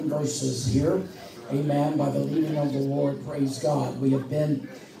verses here, amen, by the leading of the Lord. Praise God. We have been,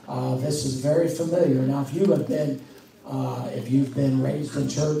 this is very familiar. Now, if you have been, if you've been raised in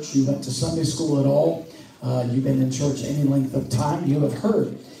church, you went to Sunday school at all, you've been in church any length of time, you have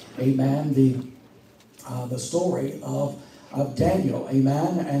heard, amen, the story of Daniel,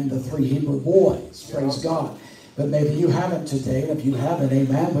 amen, and the three Hebrew boys. Praise God. But maybe you haven't today. If you haven't,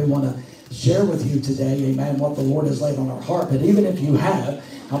 amen, we want to share with you today, amen, what the Lord has laid on our heart. But even if you have,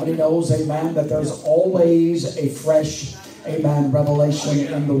 how many knows, amen, that there's always a fresh, amen, revelation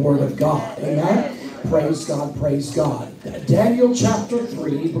in the Word of God. Amen. Praise God, praise God. Daniel chapter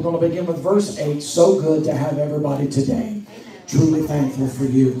 3, we're going to begin with verse 8. So good to have everybody today. Truly thankful for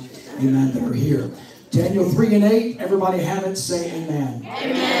you, amen, that are here. Daniel 3 and 8, everybody have it, say amen.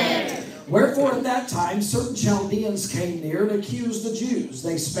 Amen. Wherefore at that time certain Chaldeans came near and accused the Jews.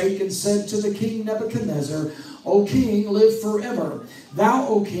 They spake and said to the king Nebuchadnezzar, O king, live forever. Thou,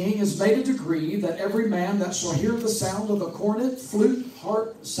 O king, hast made a decree that every man that shall hear the sound of the cornet, flute,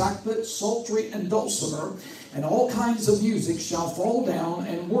 harp, sackbut, psaltery, and dulcimer, and all kinds of music shall fall down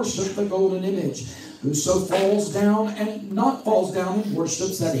and worship the golden image. Whoso falls down and not falls down and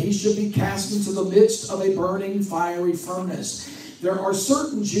worships, that he should be cast into the midst of a burning fiery furnace. There are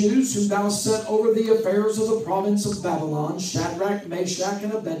certain Jews whom thou set over the affairs of the province of Babylon, Shadrach, Meshach,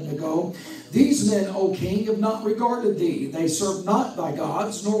 and Abednego. These men, O king, have not regarded thee. They serve not thy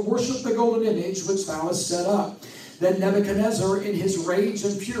gods, nor worship the golden image which thou hast set up. Then Nebuchadnezzar, in his rage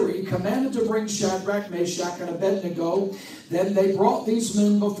and fury, commanded to bring Shadrach, Meshach, and Abednego. Then they brought these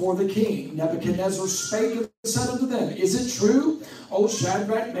men before the king. Nebuchadnezzar spake and said unto them, Is it true, O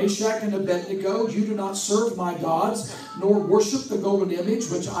Shadrach, Meshach, and Abednego, you do not serve my gods, nor worship the golden image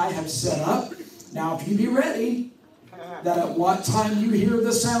which I have set up? Now if you be ready, that at what time you hear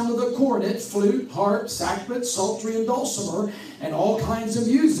the sound of the cornet, flute, harp, sackbut, psaltery, and dulcimer, and all kinds of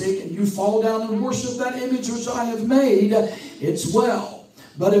music, and you fall down and worship that image which I have made, it's well.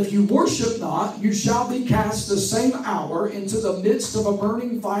 But if you worship not, you shall be cast the same hour into the midst of a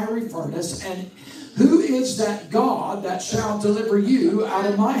burning fiery furnace. And who is that God that shall deliver you out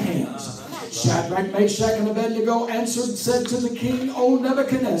of my hands? Shadrach, Meshach, and Abednego answered and said to the king, O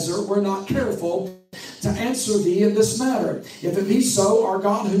Nebuchadnezzar, we're not careful to answer thee in this matter. If it be so, our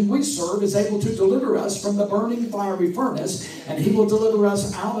God whom we serve is able to deliver us from the burning fiery furnace, and he will deliver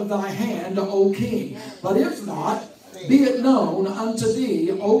us out of thy hand, O king. But if not, be it known unto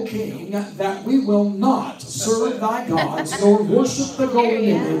thee, O king, that we will not serve thy gods, nor worship the golden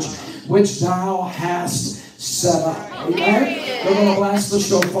image which thou hast set up. Amen? We're going to blast the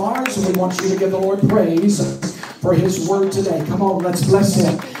shofars, and we want you to give the Lord praise for his word today. Come on, let's bless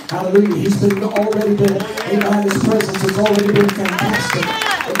him. Hallelujah. He's already been, amen, his presence has already been fantastic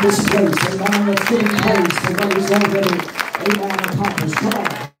in this place. Amen. Let's give him praise for what he's already, amen, accomplished. Come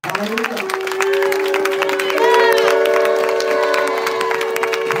on. Hallelujah.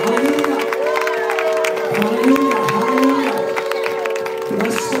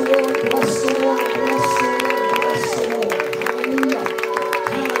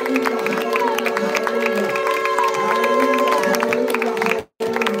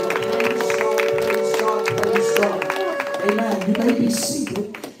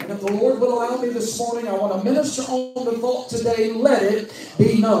 Minister on the thought today, let it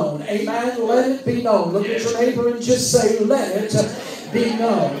be known. Amen. Let it be known. Look at your neighbor and just say, let it be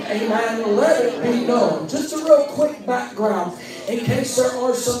known. Amen. Let it be known. Just a real quick background in case there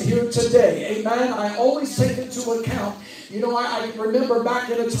are some here today. Amen. I always take into account. You know, I remember back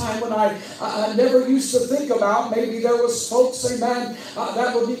in a time when I never used to think about, maybe there was folks, amen,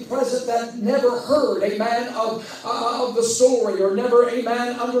 that would be present that never heard, amen, of the story or never,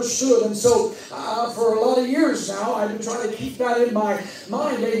 amen, understood. And so for a lot of years now, I've been trying to keep that in my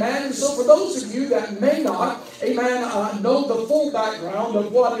mind, amen. And so for those of you that may not, amen, know the full background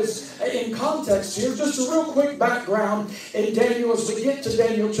of what is in context here, just a real quick background in Daniel as we get to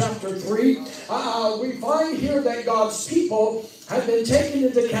Daniel chapter 3. We find here that God's people have been taken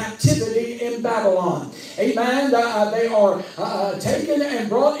into captivity in Babylon. Amen. They are taken and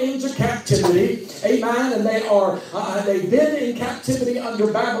brought into captivity. Amen. And they've been in captivity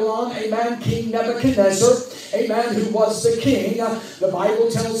under Babylon. Amen. King Nebuchadnezzar. Amen. Who was the king. The Bible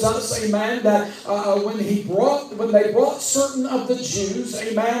tells us, amen, that when they brought certain of the Jews,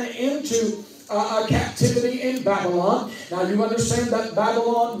 amen, into captivity in Babylon. Now you understand that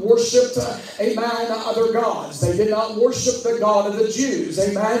Babylon worshipped, other gods. They did not worship the God of the Jews.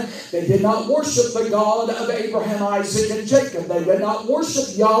 Amen. They did not worship the God of Abraham, Isaac, and Jacob. They did not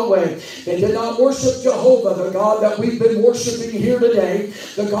worship Yahweh. They did not worship Jehovah, the God that we've been worshiping here today,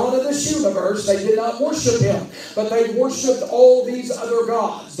 the God of this universe. They did not worship Him, but they worshiped all these other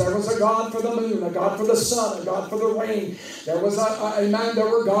gods. There was a God for the moon, a God for the sun, a God for the rain. There was there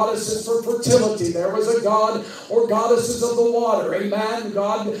were goddesses for fertility. There was a god or goddesses of the water. Amen.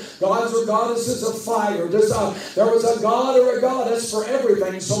 Gods or goddesses of fire. There was a god or a goddess for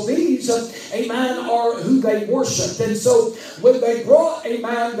everything. So these, are who they worshipped. And so when they brought,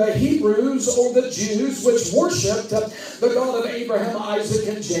 the Hebrews or the Jews, which worshipped the God of Abraham, Isaac,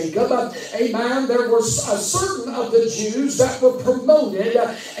 and Jacob, there were certain of the Jews that were promoted,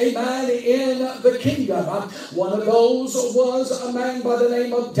 in the kingdom. One of those was a man by the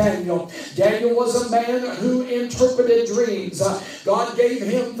name of Daniel. Daniel was a man who interpreted dreams. God gave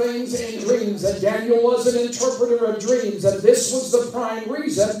him things in dreams, and Daniel was an interpreter of dreams, and this was the prime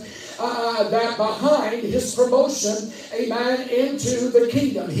reason that behind his promotion, into the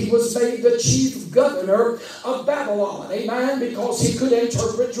kingdom. He was made the chief governor of Babylon, because he could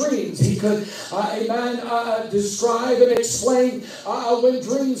interpret dreams. He could, describe and explain when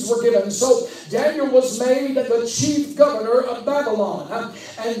dreams were given. So Daniel was made the chief governor of Babylon.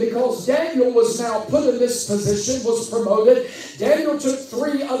 And because Daniel was now put in this position, was promoted, Daniel took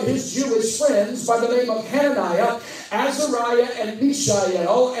 3 of his Jewish friends by the name of Hananiah, Azariah, and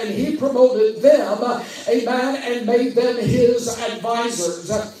Mishael, and he promoted them, and made them his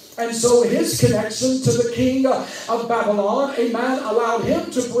advisors. And so his connection to the king of Babylon, allowed him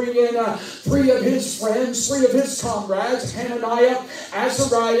to bring in 3 of his friends, 3 of his comrades, Hananiah,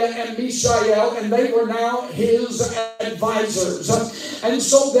 Azariah, and Mishael, and they were now his advisors. And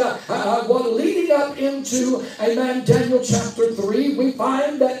so leading up into, Daniel chapter 3, we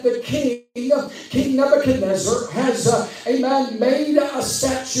find that the King Nebuchadnezzar has, made a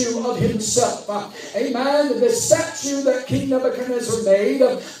statue of himself. The statue that King Nebuchadnezzar made,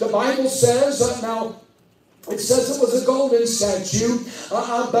 the Bible says, it says it was a golden statue,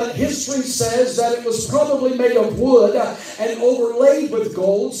 but history says that it was probably made of wood and overlaid with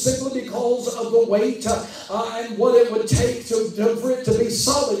gold simply because of the weight and what it would take for it to be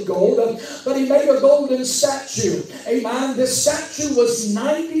solid gold. But he made a golden statue. This statue was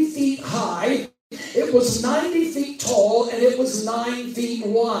 90 feet high. It was 90 feet tall and it was 9 feet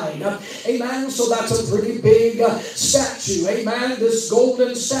wide. So that's a pretty big statue. This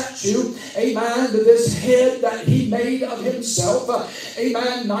golden statue. This head that he made of himself.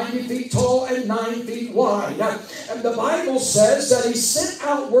 90 feet tall and 9 feet wide. And the Bible says that he sent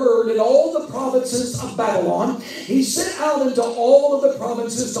out word in all the provinces of Babylon. He sent out into all of the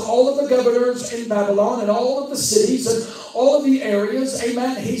provinces, to all of the governors in Babylon and all of the cities and all of the areas.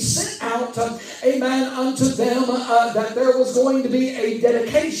 He sent out unto them that there was going to be a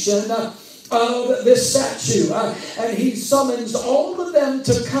dedication of this statue. And he summons all of them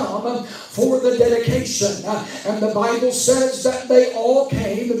to come for the dedication. And the Bible says that they all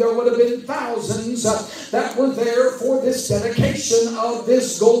came. There would have been thousands that were there for this dedication of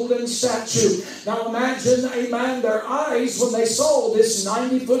this golden statue. Now imagine, their eyes when they saw this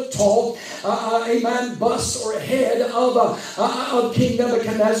 90-foot tall, bust or head of King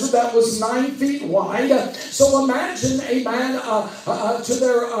Nebuchadnezzar that was 9 feet wide. So imagine, to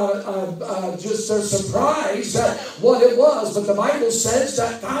their just their surprise at what it was. But the Bible says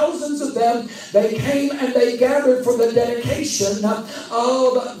that thousands of them, they came and they gathered for the dedication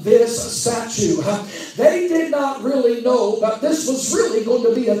of this statue. They did not really know that this was really going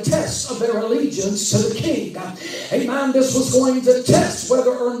to be a test of their allegiance to the king. This was going to test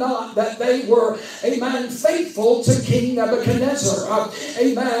whether or not that they were, faithful to King Nebuchadnezzar.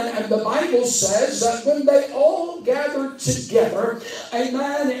 And the Bible says that when they all gathered together,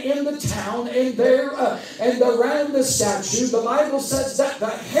 in the town, and there and around the statue, the Bible says that the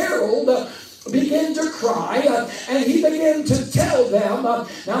herald began to cry, and he began to tell them,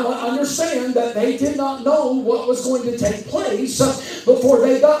 now understand that they did not know what was going to take place before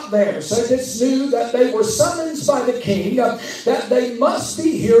they got there. So they just knew that they were summoned by the king, that they must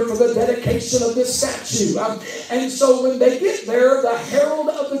be here for the dedication of this statue. And so when they get there, the herald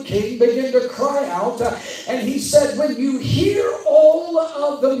of the king began to cry out, and he said, when you hear all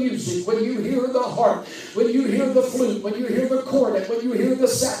of the music, when you hear the harp, when you hear the flute, when you hear the cornet, when you hear the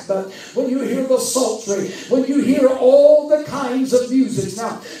sackbut, when you hear the psaltery, when you hear all the kinds of music.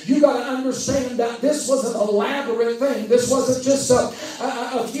 Now, you got to understand that this was an elaborate thing. This wasn't just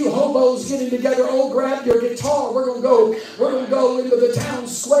a few hobo those getting together. Oh, grab your guitar. We're gonna go into the town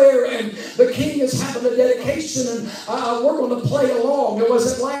square, and the king is having a dedication, and we're gonna play along. It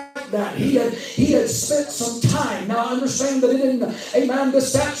wasn't like that. He had spent some time. Now understand that it didn't, amen, the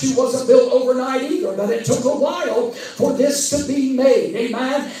statue wasn't built overnight either, that it took a while for this to be made.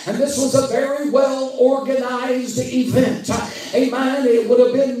 Amen. And this was a very well organized event. Amen. It would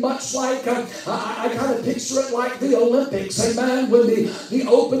have been much like, I kind of picture it like the Olympics. Amen. When the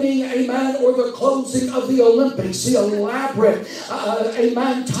opening, amen, or the closing of the Olympics, the elaborate,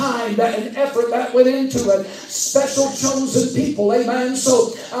 amen, time and effort that went into it. Special chosen people. Amen.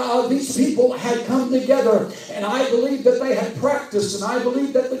 So these people had come together, and I believe that they had practiced, and I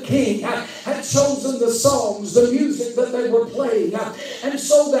believe that the king had chosen the songs, the music that they were playing. And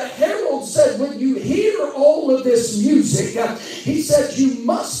so the herald said, when you hear all of this music, he said, you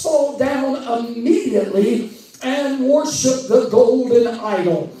must fall down immediately and worship the golden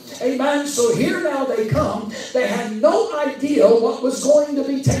idol. Amen. So here now they come. They had no idea what was going to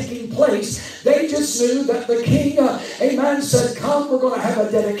be taking place. They just knew that the king, amen, said, come, we're going to have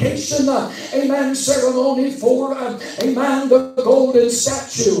a dedication, amen, ceremony for, amen, the golden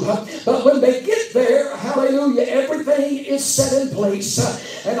statue. But when they get there, hallelujah, everything is set in place,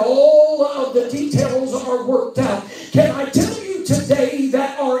 and all of the details are worked out. Can I tell you today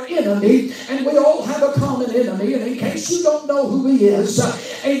that our enemy, and we all have a common enemy, and in case you don't know who he is,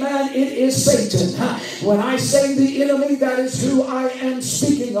 amen, it is Satan. When I say the enemy, that is who I am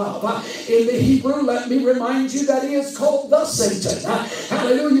speaking of. In the Hebrew, let me remind you that he is called the Satan.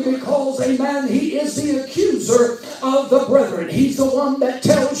 Hallelujah, because, amen, he is the accuser of the brethren. He's the one that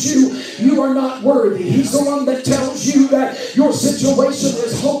tells you you are not worthy. He's the one that tells you that your situation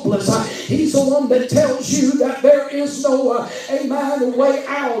is hopeless. He's the one that tells you that there is no, amen, way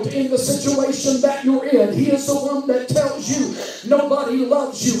out in the situation that you're in. He is the one that tells you nobody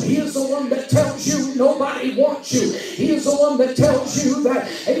loves you. He is the one that tells you nobody wants you. He is the one that tells you that,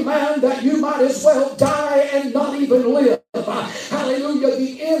 amen, that you might as well die and not even live. Hallelujah,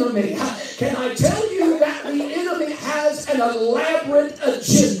 the enemy. Can I tell you that the enemy has an elaborate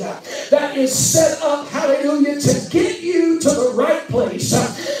agenda that is set up, hallelujah, to get you to the right place.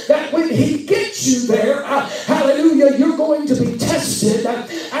 That when he gets you there, hallelujah, you're going to be tested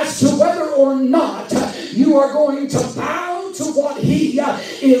as to whether or not you are going to bow to what he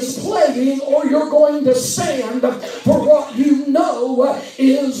is playing, or you're going to stand for what you know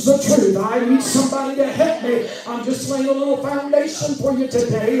is the truth. I need somebody to help me. I'm just laying a little foundation for you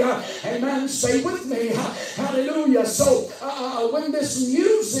today. Amen. Stay with me. Hallelujah. So when this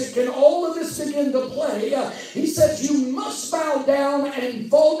music and all of this begin to play, he says you must bow down and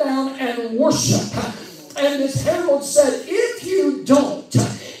fall down and worship. And this herald said, if you don't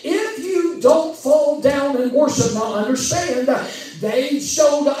fall down and worship. Now understand, they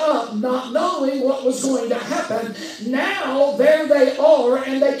showed up not knowing what was going to happen. Now there they are,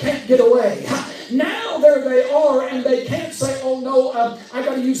 and they can't get away. Now there they are, and they can't say, oh no, I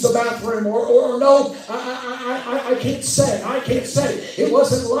got to use the bathroom, or no, I can't say. I can't say. It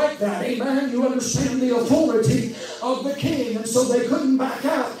wasn't like that. Amen. You understand the authority of the king, and so they couldn't back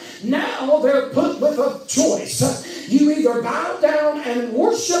out. Now they're put with a choice. You either bow down and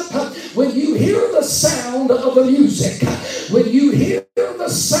worship when you hear the sound of the music, when you hear the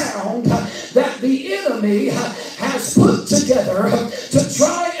sound that the enemy has put together to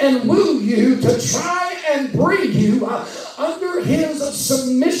try and woo you, to try and bring you under his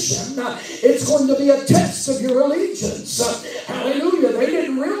submission. It's going to be a test of your allegiance. Hallelujah. They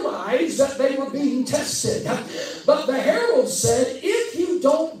didn't realize that they were being tested. But the herald said, if you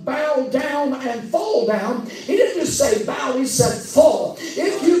don't bow down and fall down, he didn't just say bow, he said fall.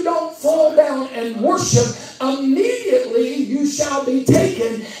 If you don't fall down and worship, immediately you shall be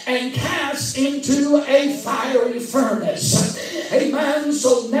taken and cast into a fiery furnace. Amen.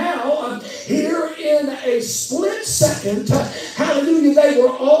 So now, here in a split second, hallelujah, they were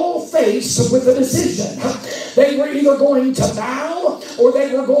all faced with a decision. They were either going to bow or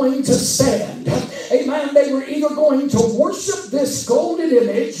they were going to stand. Amen. They were either going to worship this golden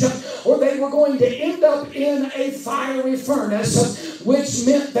image or they were going to end up in a fiery furnace, which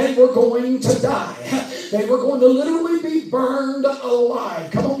meant they were going to die. They were going to literally be burned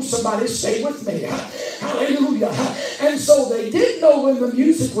alive. Come on, somebody, stay with me. Hallelujah. And so they didn't know when the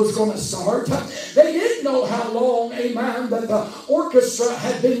music was going to start. They didn't know how long, amen, that the orchestra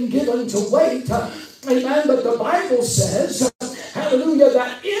had been given to wait. Amen. But the Bible says, hallelujah,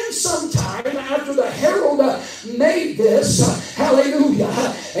 that in some time after the herald made this,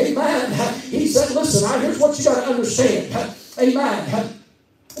 hallelujah, amen, he said, listen, here's what you got to understand. Amen.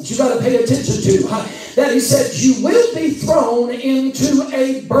 That you got to pay attention to. that he said, you will be thrown into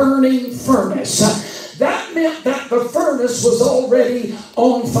a burning furnace. That meant that the furnace was already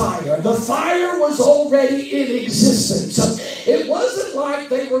on fire. The fire was already in existence. It wasn't like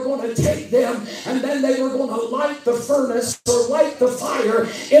they were going to take them and then they were going to light the furnace or light the fire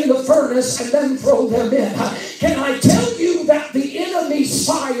in the furnace and then throw them in. Can I tell you that the enemy's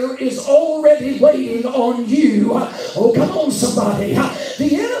fire is already waiting on you? Oh, come on, somebody.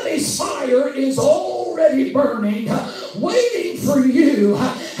 The enemy's fire is already burning, waiting for you,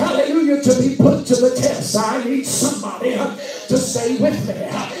 hallelujah, to be put to the test. I need somebody to stay with me.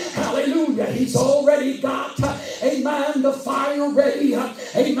 Hallelujah. He's already got, amen, the fire ready,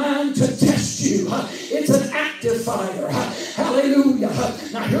 amen, to test you. It's an active fire. Hallelujah.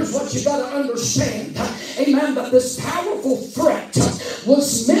 Now here's what you got to understand. Amen, that this powerful threat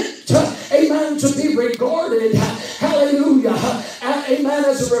was meant, amen, to be regarded, hallelujah, amen,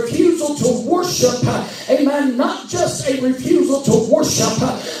 as a refusal to worship, amen, not just a refusal to worship,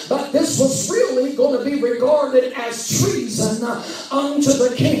 but this was really going to be regarded as treason unto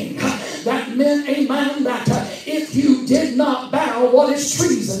the king. That meant, amen, that if you did not bow, what is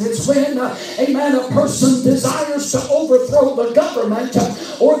treason? It's when, amen, a person desires to overthrow the government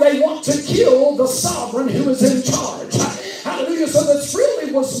or they want to kill the sovereign who is in charge. Hallelujah. So this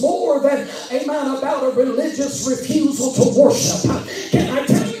really was more than, amen, about a religious refusal to worship. Can I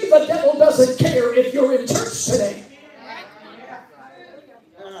tell you, the devil doesn't care if you're in church today.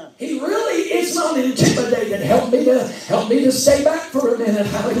 He really is not intimidated. Help me to stay back for a minute.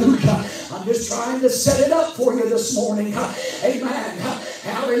 Hallelujah. I'm just trying to set it up for you this morning. Amen.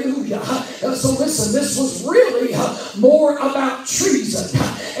 Hallelujah. So listen, this was really more about treason.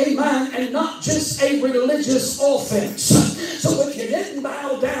 Amen. And not just a religious offense. So if you didn't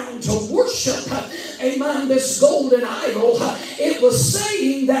bow down to worship, amen, this golden idol, it was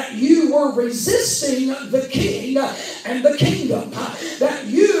saying that you were resisting the king and the kingdom. That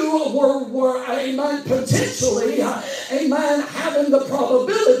you were, amen, potentially, amen, having the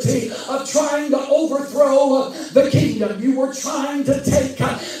probability of trying to overthrow the kingdom. You were trying to take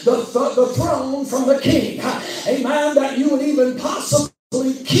the throne from the king. Amen, that you would even possibly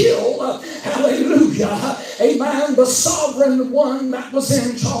kill, hallelujah, amen, the sovereign one that was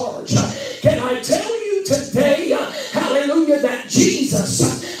in charge. Can I tell you today, hallelujah, that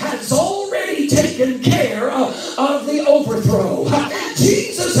Jesus has already taken care of the overthrow.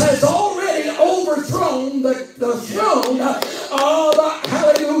 Jesus has already overthrown the throne of,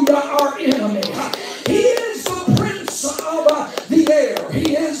 hallelujah, our enemy. He is the prince of the air.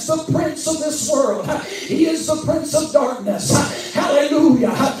 He is the prince of this world. He is the prince of darkness. Hallelujah.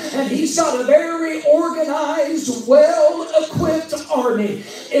 And he's got a very organized, well-equipped army.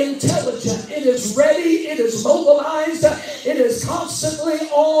 Intelligent. It is ready. It is mobilized. It is constantly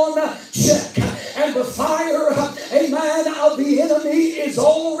on check. And the fire, amen, of the enemy is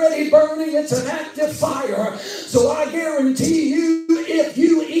already burning. It's an active fire. So I guarantee you, if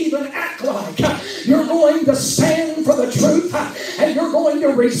you even act like you're going to stand for the truth and you're going to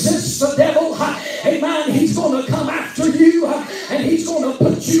resist the devil, amen, he's going to come after you and he's going to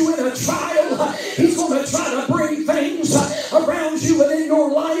put you in a trial. He's going to try to bring things around you and in your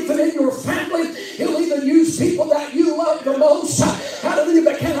life and in your family. He'll even use people that you love the most. Hallelujah.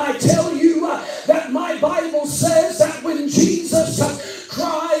 But can I tell you that my Bible says that when Jesus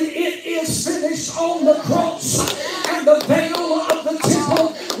cried, "It is finished," on the cross, and the veil of the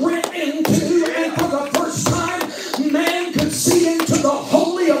temple went into, and for the first time, man could see into the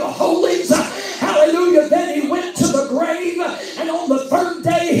Holy of Holies. Hallelujah. Then he went to the grave, and on the third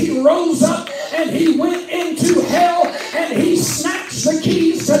day he rose up and he went into hell and he snatched the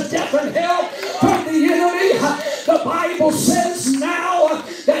keys to death and hell from the enemy. The Bible says now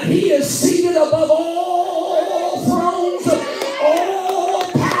that he is seated above all thrones, all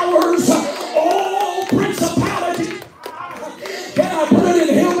powers, all principalities. Can I put it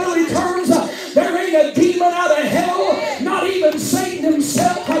in hillbilly terms? There ain't a demon out of hell, not even Satan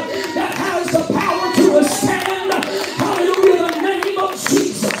himself, that has the power to withstand, hallelujah, the name of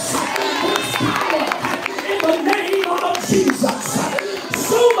Jesus. There's power in the name of Jesus.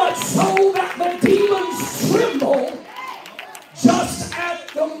 So much so that the demons tremble just at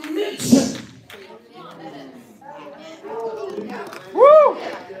the mention. Woo!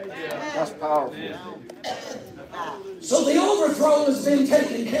 That's powerful. So the overthrow has been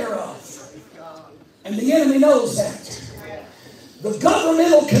taken care of. And the enemy knows that. The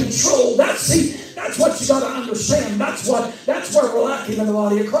governmental control, that's what you got to understand. That's where we're lacking in the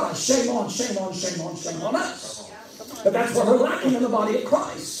body of Christ. Shame on us. But that's where we're lacking in the body of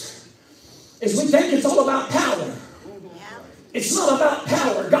Christ. Is we think it's all about power. It's not about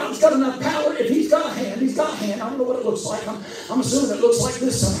power. God's got enough power. If He's got a hand, He's got a hand. I don't know what it looks like. I'm assuming it looks like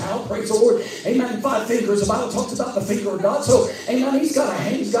this somehow. Praise the Lord. Amen. 5 fingers. The Bible talks about the finger of God. So, amen, He's got a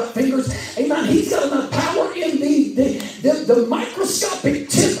hand. He's got fingers. Amen. He's got enough power in the microscopic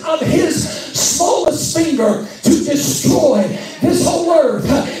tip of His smallest finger to destroy this whole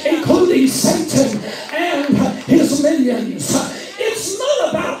earth, including Satan and his minions. It's not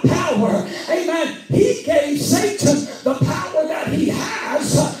about power. Amen. He gave Satan the power that he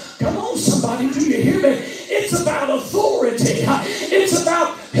has. Come on, somebody. Do you hear me? It's about authority. It's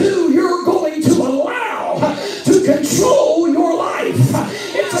about who you're going to allow to control your life.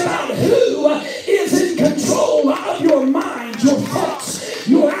 It's about who is in control of your mind, your thoughts,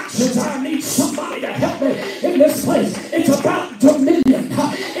 your actions. I need somebody to help me in this place. It's about dominion.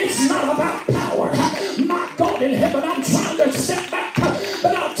 It's not about power. My God in heaven, I'm trying to step back,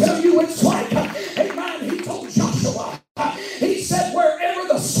 but I'll tell you it's like, amen, He told Joshua, He said, wherever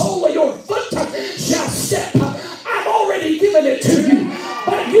the sole of your foot shall step, I've already given it to you,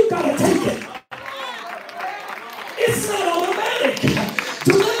 but you got to take it. It's not automatic.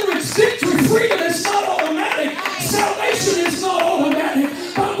 Deliverance, victory, freedom is not automatic. Salvation is not automatic.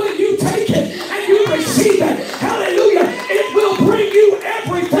 But when you take it and you receive it, hallelujah, it will bring you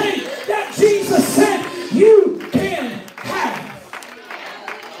everything that Jesus said you can have.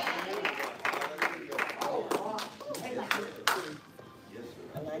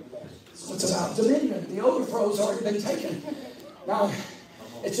 So it's about dominion. The overthrow's already been taken. Now,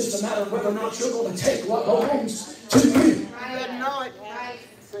 it's just a matter of whether or not you're going to take what belongs to you.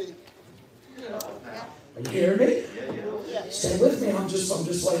 Are you hearing me? Stay with me. I'm just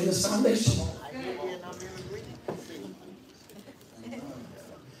laying this foundation.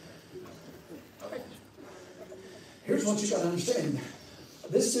 Here's what you got to understand.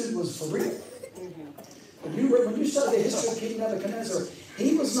 This dude was for real. When you study the history of King Nebuchadnezzar,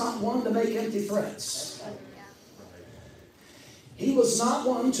 he was not one to make empty threats. He was not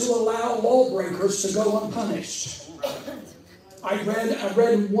one to allow lawbreakers to go unpunished. I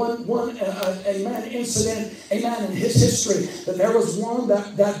read one incident, amen, in his history, that there was one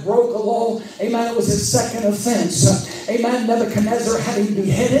that broke a law, amen, it was his second offense. Amen, Nebuchadnezzar had him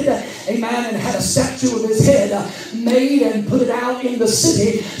beheaded, amen, and had a statue of his head made and put it out in the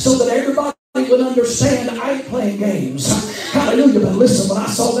city so that everybody would understand I ain't playing games. Hallelujah. But listen, when I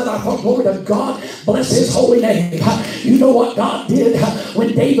saw that, I thought, glory to God, bless His holy name. You know what God did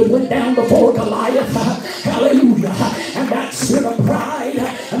when David went down before Goliath? Hallelujah. And that spirit of pride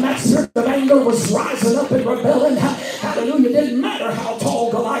and that spirit of anger was rising up in rebellion. Hallelujah. Didn't matter how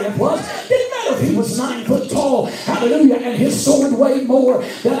tall Goliath was. Didn't matter if he was 9 foot tall. Hallelujah. And his sword weighed more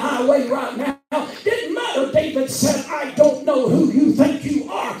than I weigh right now. Didn't matter. David said, I don't know who you think you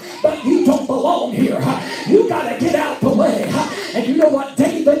are, but you don't belong here. You got to get out the way. And you know what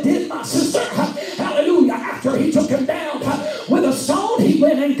David did, my sister? Hallelujah. After he took him down with a stone, he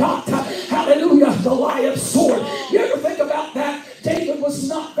went and got, hallelujah, Goliath's sword. You ever think about that? David was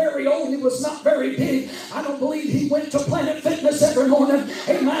not very old. He was not very big. I don't believe he went to Planet Fitness every morning.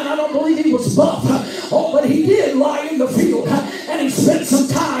 Amen. I don't believe he was buff. Oh, but he did lie in the field and he spent some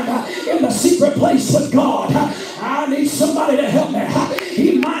time in the secret place with God. I need somebody to help me.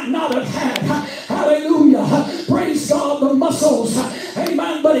 He might not have had, hallelujah, praise God, the muscles.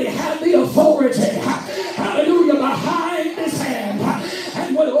 Amen. But he had the authority. Hallelujah. Behind his hand.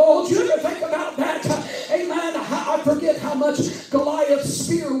 And when, oh, do you ever think about that? Amen. I forget how much Goliath's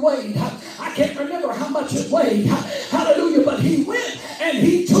spear weighed. I can't remember how much it weighed. Hallelujah. But he went and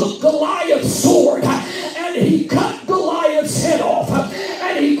he took Goliath's sword and he cut Goliath's head off.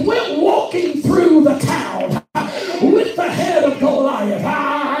 And he went walking through the town with the head of Goliath.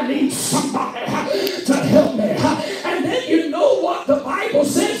 I need somebody to help me. And then you know what the Bible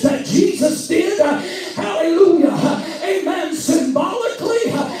says that Jesus did? Hallelujah. Amen.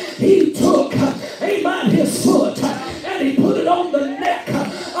 Symbolically, he took, amen, his foot and he put it on the neck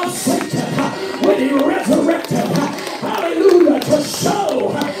of Satan when he resurrected. Hallelujah. To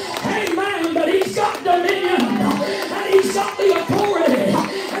show, amen, that he's got dominion and he's got the authority.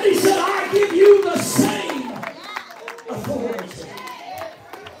 And he said, I give you the same authority.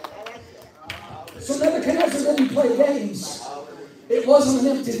 So Nebuchadnezzar didn't play games. It wasn't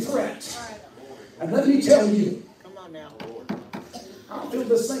an empty threat. And let me tell you, I feel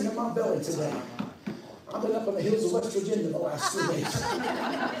this thing in my belly today. I've been up in the hills of West Virginia the last 2 days.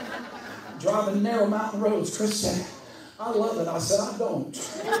 Driving narrow mountain roads. Chris said, I love it. I said, I don't.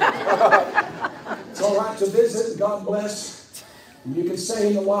 It's all right to visit. God bless. You can stay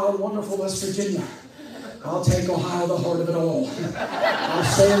in the wild, wonderful West Virginia. I'll take Ohio, the heart of it all. I'll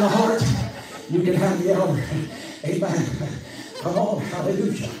stay in the heart. You can have the outer. Amen. Come on,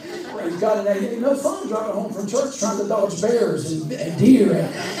 hallelujah. Praise God. And ain't no fun driving home from church trying to dodge bears and deer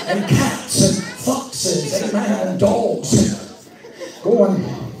and cats and foxes, amen, and dogs. Going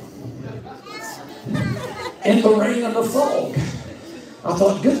in the rain and the fog. I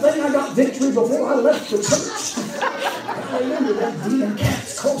thought, good thing I got victory before I left the church. Hallelujah. That demon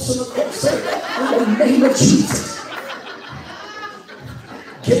cats crossing across there. In the name of Jesus.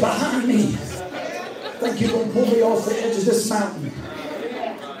 Get behind me. Think you're going to pull me off the edge of this mountain.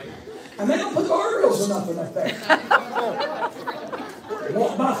 And they don't put guardrails or nothing up there.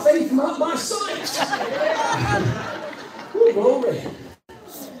 Walk by faith, not by sight. Ooh, glory.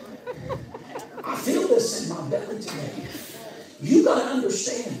 I feel this in my belly today. You got to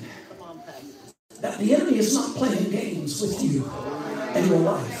understand that the enemy is not playing games with you and your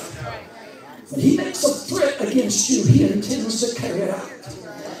life. When he makes a threat against you, he intends to carry it out.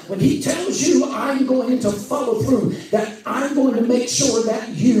 When he tells you, I'm going to follow through, that I'm going to make sure that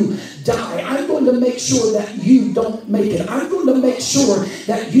you die. I'm going to make sure that you don't make it. I'm going to make sure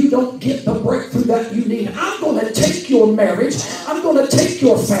that you don't get the breakthrough that you need. I'm going to take your marriage. I'm going to take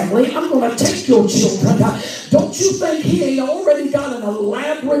your family. I'm going to take your children. Don't you think he ain't already got an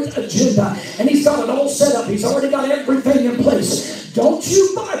elaborate agenda and he's got it all set up? He's already got everything in place. Don't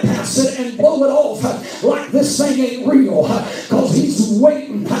you bypass it and blow it off like this thing ain't real, because he's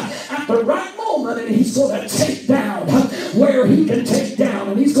waiting at the right moment and he's going to take down where he can take down,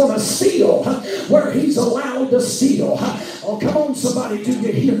 and he's going to steal where he's allowed to steal. Oh, come on, somebody, do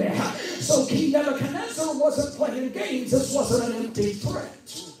you hear me? So King Nebuchadnezzar wasn't playing games. This wasn't an empty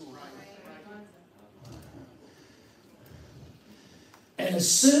threat. And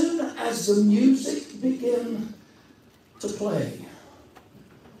as soon as the music began to play,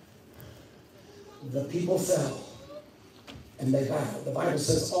 the people fell and they bowed. The Bible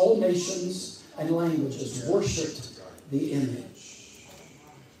says all nations and languages worshiped the image.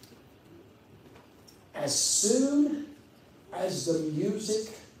 As soon as the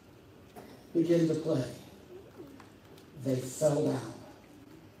music began to play, they fell down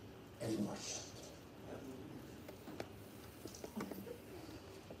and worshiped.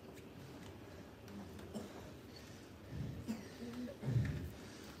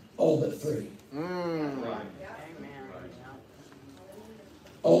 All but three.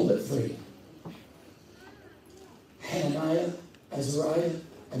 All but three. Hananiah, Azariah,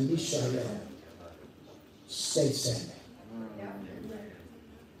 and Mishael stayed standing.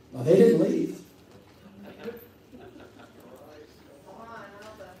 Now they didn't leave.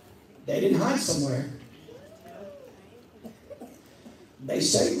 They didn't hide somewhere. They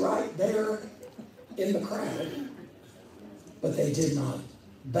stayed right there in the crowd, but they did not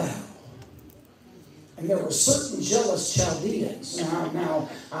bow. And there were certain jealous Chaldeans. Now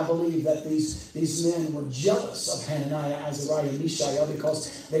I believe that these men were jealous of Hananiah, Azariah, and Mishael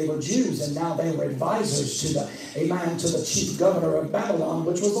because they were Jews, and now they were advisors to the chief governor of Babylon,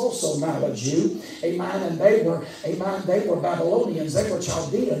 which was also now a Jew. Amen. And they were Babylonians. They were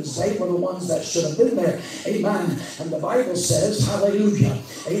Chaldeans. They were the ones that should have been there. Amen. And the Bible says, hallelujah,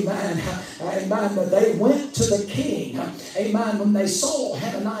 amen, amen, that they went to the king, amen, when they saw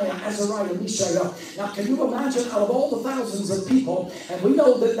Hananiah, Azariah, and Mishael. Now, can you imagine, out of all the thousands of people, and we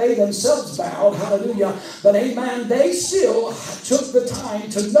know that they themselves bowed, hallelujah, but amen, they still took the time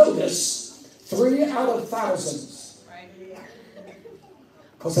to notice 3 out of thousands.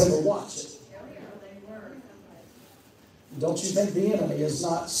 Because they were watching. Don't you think the enemy is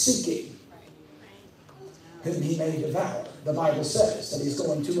not seeking whom he may devour? The Bible says that he's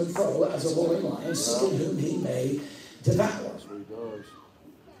going to and fro as a roaring lion, seeking whom he may devour.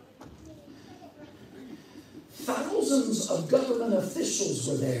 Thousands of government officials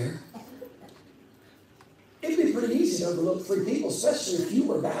were there. It'd be pretty easy to overlook 3 people, especially if you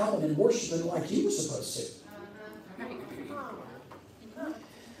were bowing and worshiping like you were supposed to.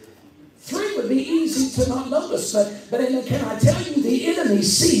 3 would be easy to not notice, but can I tell you, the enemy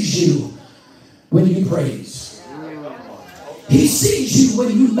sees you when you praise. He sees you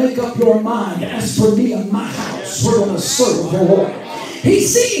when you make up your mind, as for me and my house, we're going to serve the Lord. He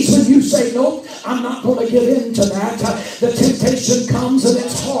sees when you say, nope, I'm not going to give in to that. The temptation comes and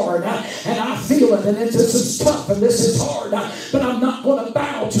it's hard. And I feel it. And this is tough and this is hard. But I'm not going to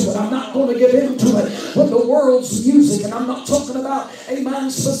bow to it. I'm not going to give in to it. When the world's music, and I'm not talking about, amen,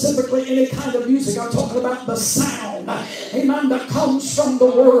 specifically any kind of music. I'm talking about the sound, amen, that comes from the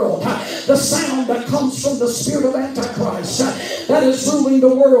world. The sound that comes from the spirit of Antichrist that is ruling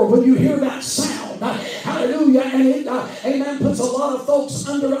the world. When you hear that sound, hallelujah, and it, amen, puts a lot of folks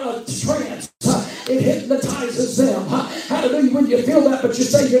under a trance. It hypnotizes them. Hallelujah, when you feel that, but you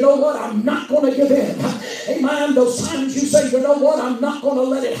say, you know what, I'm not going to give in. Amen, Amen. Those times you say, you know what, I'm not going to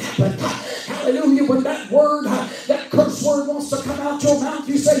let it happen. Hallelujah. When that word, that curse word wants to come out your mouth,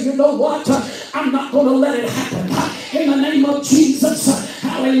 you say, you know what, I'm not going to let it happen. In the name of Jesus.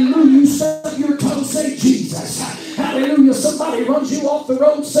 Hallelujah. You stub your toe, say Jesus. Hallelujah. Somebody runs you off the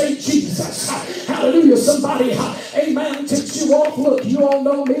road, say Jesus. Hallelujah. Somebody, amen, tips you off. Look, you all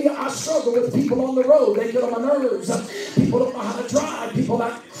know me. I struggle with people on the road. They get on my nerves. People don't know how to drive. People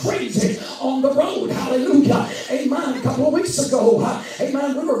act crazy on the road. Hallelujah. Amen. A couple of weeks ago,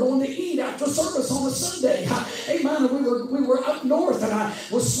 amen, we were going to eat after service on a Sunday. Amen. And we were up north, and I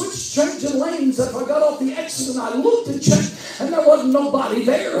was changing lanes. If I got off the exit and I looked and checked, and there wasn't nobody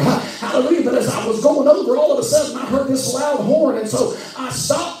there. Hallelujah. But as I was going over, all of a sudden I heard this loud horn, and so I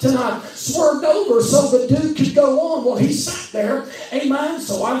stopped and I swerved over so the dude could go on. Well, he sat there. Amen.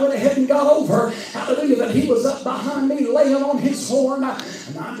 So I went ahead and got over. Hallelujah. That he was up behind me laying on his horn.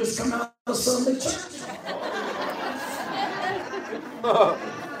 And I just come out of Sunday church.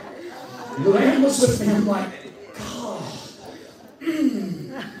 Luann was with me. I'm like, God.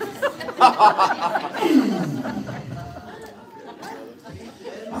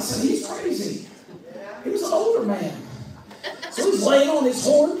 I said, he's crazy. He was an older man. So he's laying on his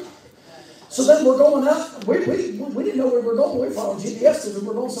horn. So then we're going up. We didn't know where we were going. We followed GPS because we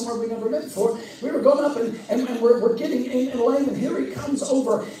were going somewhere we never been before. We were going up and we're getting in lane, and here he comes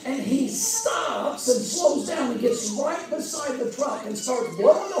over, and he stops and slows down and gets right beside the truck and starts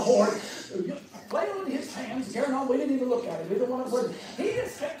blowing the horn, playing with his hands, carrying on. We didn't even look at him. Either one of us. He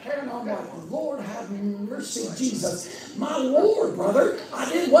just kept carrying on like, Lord have mercy, Jesus. My Lord, brother,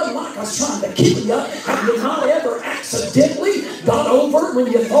 it wasn't like I was trying to kill you. Have you not ever accidentally got over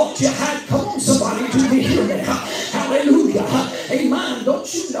when you thought you had? Come on, somebody, do me hear me? Hallelujah. Amen.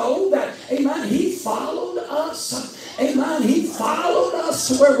 Don't you know that, amen, he followed us. Amen. He followed us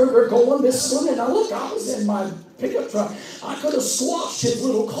to where we were going this morning. Now look, I was in my pickup truck. I could have squashed his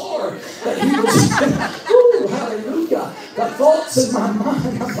little car that he was in. Ooh, hallelujah. Got thoughts in my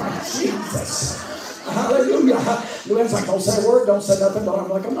mind. I'm like, Jesus. Hallelujah. Luann's like, don't say a word, don't say nothing. I'm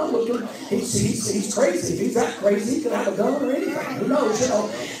like, I'm not looking. He's crazy. If he's that crazy, he could have a gun or anything. Who knows, you know.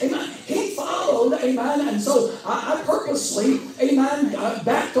 Amen. He followed, amen. And so I purposely, amen,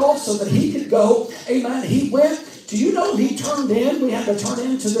 backed off so that he could go. Amen. He went. Do you know he turned in? We had to turn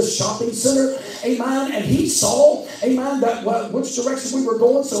into this shopping center. Amen. And he saw, amen, that which direction we were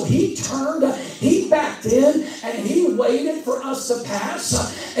going. So he turned, he backed in, and he waited for us to pass.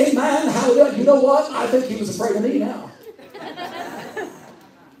 Amen. Hallelujah. You know what? I think he was afraid of me now.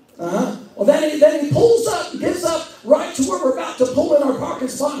 Well, then he pulls up, gets up right to where we're about to pull in our parking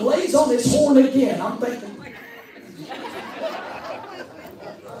spot, and lays on his horn again. I'm thinking.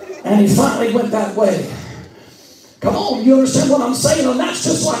 And he finally went that way. Come on, you understand what I'm saying? And that's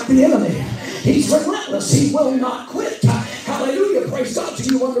just like the enemy. He's relentless. He will not quit. Hallelujah. Praise God. Do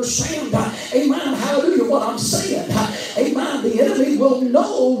you understand? Amen. Hallelujah. What I'm saying. Amen. The enemy will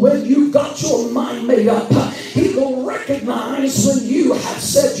know when you've got your mind made up. He will recognize when you have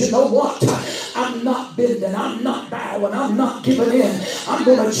said, you know what? I'm not bending. I'm not bowing. I'm not giving in. I'm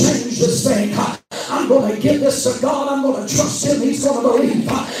going to change this thing. I'm going to give this to God. I'm going to trust Him. He's going to believe.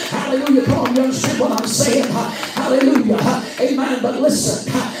 Hallelujah. Come on, you understand what I'm saying? Hallelujah. Amen. But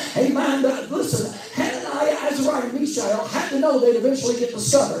listen. Amen. Listen. Hananiah, Azariah, and Mishael had to know they'd eventually get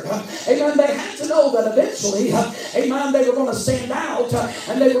discovered. Amen. They had to know that eventually, amen, they were going to stand out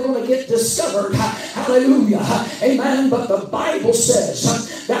and they were going to get discovered. Hallelujah. Amen. But the Bible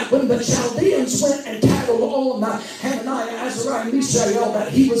says that when the Chaldeans went and tattled on Hananiah, Azariah, and Mishael,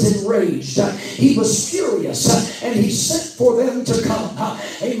 that he was enraged. He was furious, and he sent for them to come.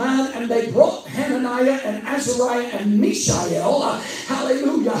 Amen. And they brought Hananiah and Azariah and Mishael,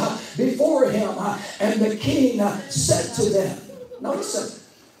 hallelujah, before him. And the king said to them, now listen,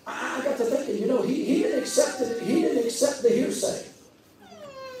 I got to thinking, you know, he didn't accept the hearsay.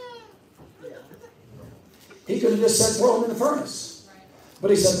 He could have just said, throw him in the furnace.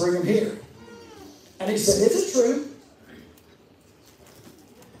 But he said, bring him here. And he said, is it true?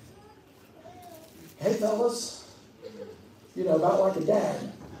 Hey, fellas, you know, about like a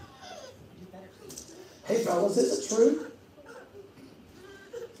dad. Hey, fellas, is it true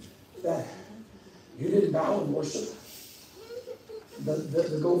that you didn't bow and worship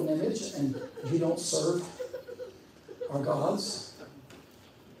the golden image and you don't serve our gods?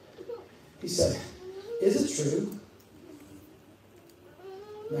 He said, is it true?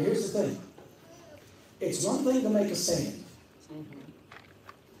 Now, here's the thing. It's one thing to make a stand.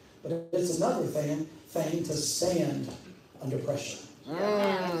 But it's another thing to stand under pressure.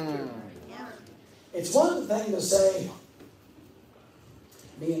 It's one thing to say,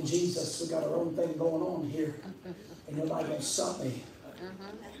 Me and Jesus, we got our own thing going on here. And nobody going to stop me.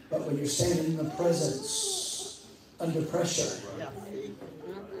 But when you're standing in the presence, under pressure,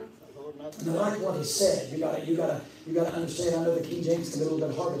 and I like what he said. You gotta understand. I know the King James can be a little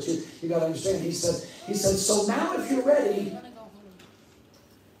bit hard, but you gotta understand. He said, so now if you're ready,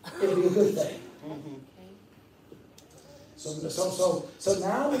 it'll be a good thing. So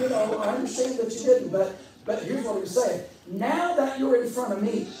now, I understand that you didn't, but here's what he was saying. Now that you're in front of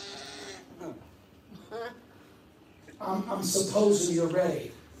me, I'm supposing you're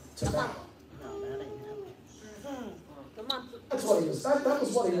ready to bow. That's what he was. That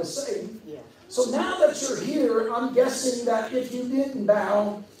was what he was saying. So now that you're here, I'm guessing that if you didn't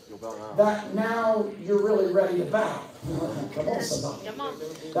bow, that now you're really ready to bow. Come on, somebody.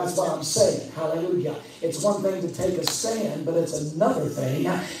 That's what I'm saying. Hallelujah. It's one thing to take a stand, but it's another thing,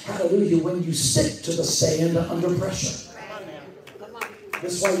 hallelujah, when you stick to the stand under pressure.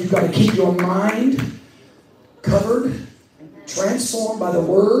 This way you've got to keep your mind covered, transformed by the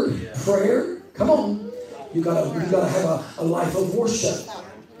word, prayer. Come on. You gotta have a life of worship.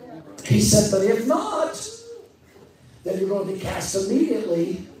 He said, but if not, then you're going to be cast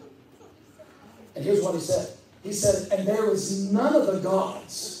immediately. And here's what he said. He said, and there is none of the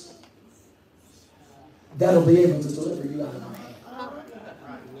gods that'll be able to deliver you out of my hand.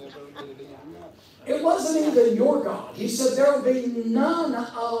 It wasn't even your God. He said, there will be none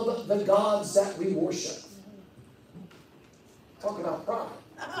of the gods that we worship. Talk about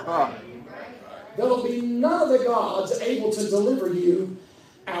pride. There will be none of the gods able to deliver you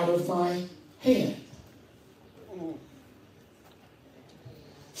out of my hand.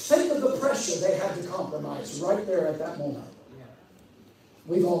 Think of the pressure they had to compromise right there at that moment.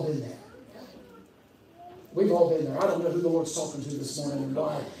 We've all been there. We've all been there. I don't know who the Lord's talking to this morning and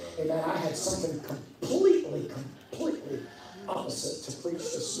why. Amen. I had something completely opposite to preach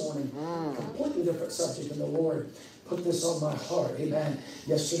this morning. Completely different subject, and the Lord put this on my heart. Amen.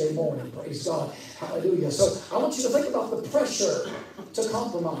 Yesterday morning. Praise God. Hallelujah. So I want you to think about the pressure to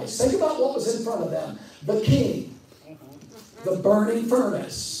compromise. Think about what was in front of them. The king. The burning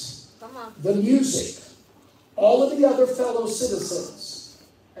furnace. The music. All of the other fellow citizens.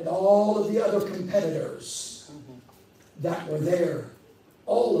 And all of the other competitors that were there.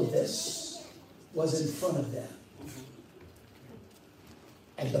 All of this was in front of them.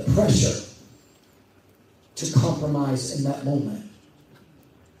 And the pressure to compromise in that moment.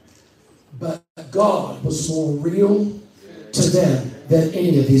 But God was more real to them than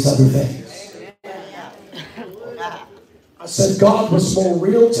any of these other things. I said God was more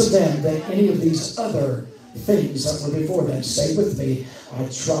real to them than any of these other things that were before them. Stay with me. I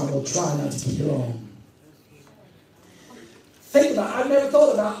will try not to keep you long. Think about it. I never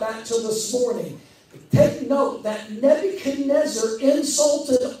thought about that till this morning. Take note that Nebuchadnezzar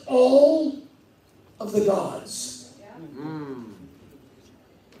insulted all of the gods.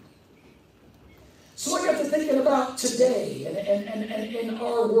 So I got to thinking about today and in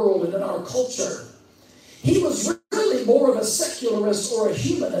our world and in our culture. He was really more of a secularist or a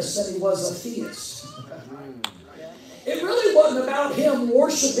humanist than he was a theist. It really wasn't about him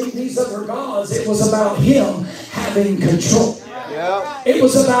worshiping these other gods. It was about him having control. It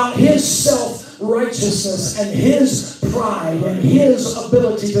was about his self-righteousness and his pride and his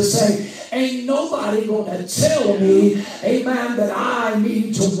ability to say, ain't nobody going to tell me, amen, that I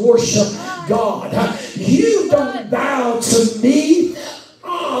need to worship God. You don't bow to me.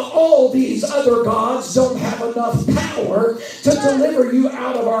 All these other gods don't have enough power to deliver you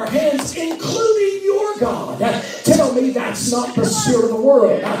out of our hands, including your God. Tell me that's not the spirit of the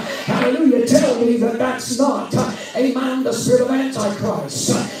world. Hallelujah. Tell me that that's not, amen, the spirit of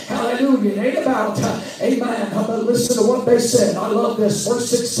Antichrist. Hallelujah. It ain't about, amen. But listen to what they said. I love this. Verse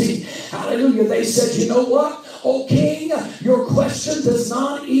 16. Hallelujah. They said, you know what? O King, your question does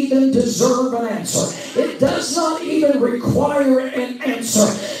not even deserve an answer. It does not even require an answer.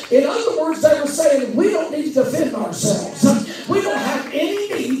 In other words, they were saying, we don't need to defend ourselves. We don't have any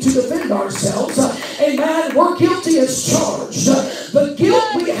need to defend ourselves. Amen. We're guilty as charged. The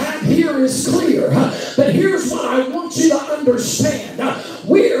guilt we have here is clear. But here's what I want you to understand.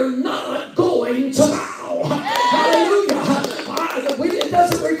 We're not going to bow. Hallelujah. It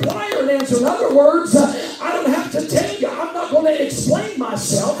doesn't require an answer. In other words, I don't have to tell you. I'm not going to explain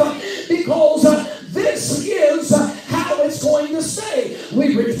myself because this is how it's going to stay.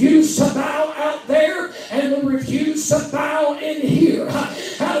 We refuse to bow out there and we refuse to bow in here.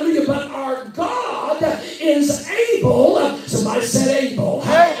 Hallelujah. But our God is able. Somebody said able.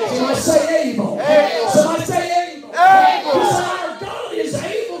 Somebody say able. Somebody say able. Because our God is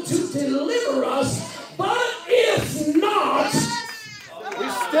able to deliver us. But if not,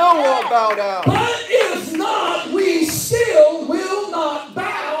 bow down. But if not, we still will not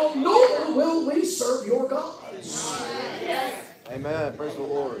bow, nor will we serve your gods. Amen. Praise the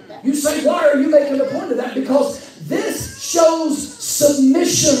Lord. You say, why are you making a point of that? Because this shows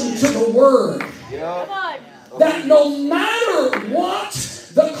submission to the Word. Yeah. That no matter what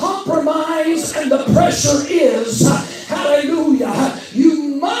the compromise and the pressure is, hallelujah,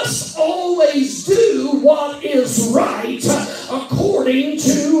 you must always do what is right according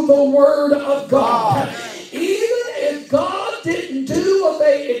to the Word of God. Even if God didn't do what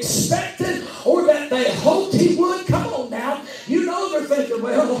they expected or that they hoped He would, come on now. You know they're thinking,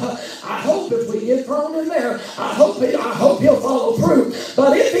 well, I hope if we get thrown in there, I hope He'll follow through.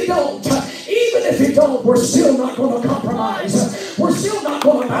 But if He don't, even if He don't, we're still not going to compromise. We're still not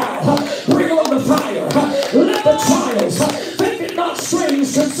going to bow. Bring on the fire. Let the trials. Think it not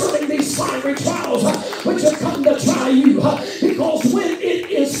strange concerning these fiery trials which have come to try you. Because when it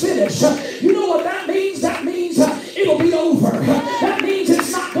is finished, you know what that means? That means it'll be over. That means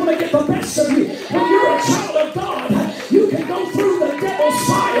it's not going to get the best of you. When you're a child of God, you can go through the devil's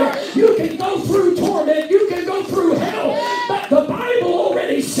fire. You can go through torment. You can go through hell. But the Bible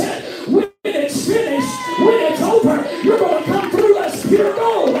already said, when it's finished, when it's over, you're going to come through as pure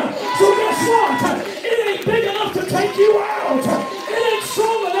gold. So guess what? It ain't big enough to take you out. It ain't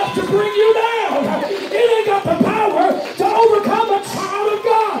strong enough to bring you down. It ain't got the power to overcome a child of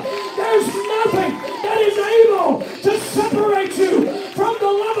God. There's nothing that is able to separate you from the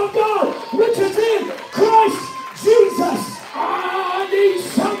love of God, which is in Christ Jesus. I need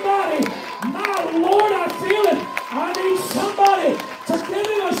somebody. My Lord, I feel it. I need somebody to give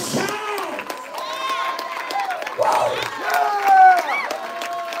him a shout. Whoa.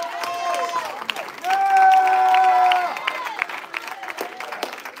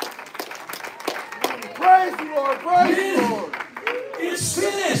 Praise the Lord. Praise the Lord. It's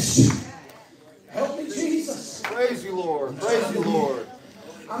finished. Help me, Jesus. Praise you, Lord. Praise you, Lord.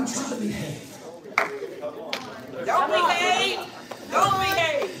 I'm trying to behave. Don't behave. Don't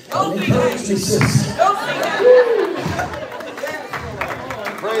behave. Don't Encourage me, behave. sis. Don't behave.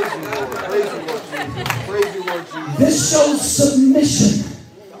 Praise you, Lord. Praise you, Lord Jesus. Praise you, Lord Jesus. This shows submission.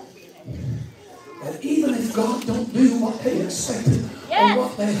 That even if God don't do what they expected or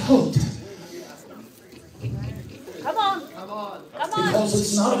what they hoped, Come on. Come on. because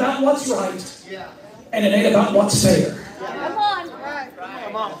it's not about what's right, and it ain't about what's fair. Come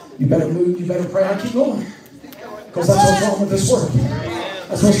on. You better move, you better pray, I keep going. Because that's what's wrong with this world.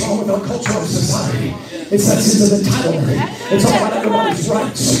 That's what's wrong with our culture of society. It's that sense of entitlement. It's all about everybody's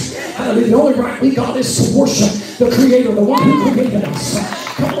rights. Hallelujah. The only right we got is to worship the Creator, the one who created us.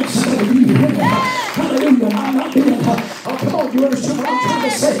 Come on, somebody, you hear me? Hallelujah. I'm not being, oh, come on, you understand what I'm trying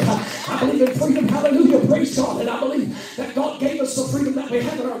to say? I believe in freedom. Hallelujah. Praise God. And I believe that God gave us the freedom that we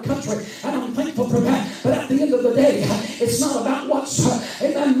have in our country. And I'm thankful for that. But at the end of the day, it's not about what's,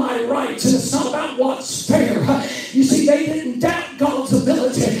 amen, my rights. And it's not about what's fair. You see, they didn't doubt God's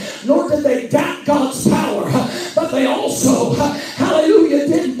ability, nor did they doubt God's power. But they also, hallelujah,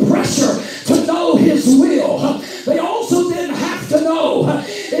 didn't pressure to know His will. They also didn't have to know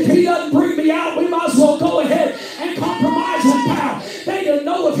if He doesn't bring me out, we might as well go ahead and compromise and bow. They didn't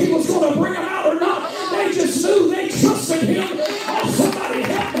know if He was going to bring them out or not. They just knew they trusted Him. Oh, somebody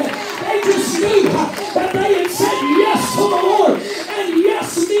help me. They just knew that they had said yes to the Lord. And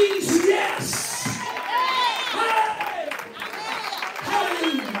yes means yes. Hey!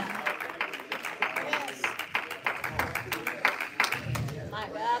 Hallelujah. My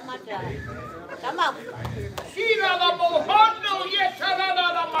God, my God. Come on. Hila la mohono yetala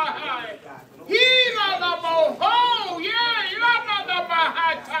la mahai. Hila la moho, yeah, la la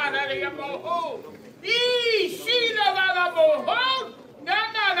mahai tala la moho. Shila la moho, na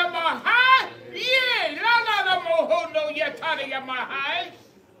la mahai, yeah, la mohono yetala la mahai.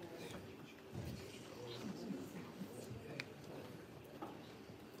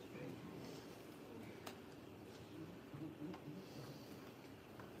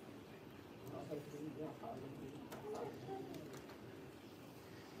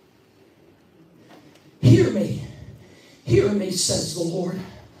 Hear me, says the Lord.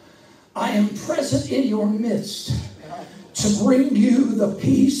 I am present in your midst to bring you the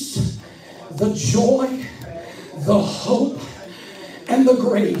peace, the joy, the hope, and the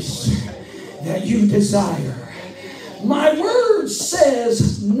grace that you desire. My word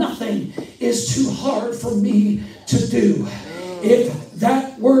says nothing is too hard for me to do. If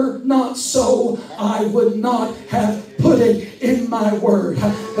that were not so, I would not have put it in my word.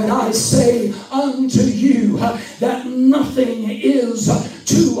 But I say unto you that nothing is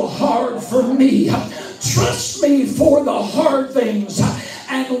too hard for me. Trust me for the hard things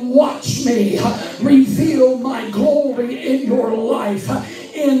and watch me reveal my glory in your life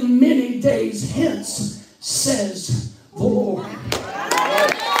in many days hence, says the Lord.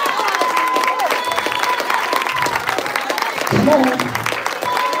 Come on.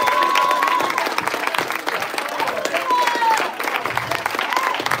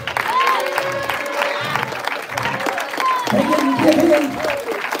 They didn't give in.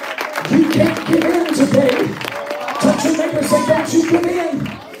 You can't give in today. Touch your neighbor, say, don't you give in.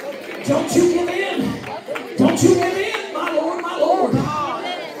 Don't you give in. Don't you give in, my Lord, my Lord.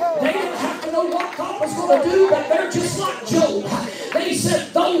 They didn't have to know what God was going to do, but they're just like Job. They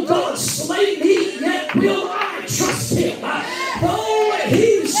said, though God slay me, yet will I trust him. Though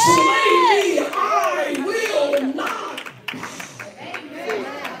he slay me, I will not.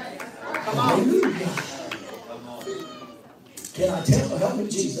 Hallelujah. Can I tell? Help me,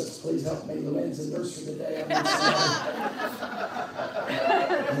 Jesus. Please help me. Luann's in nursery today.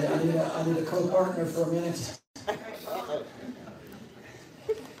 I need a co-partner for a minute.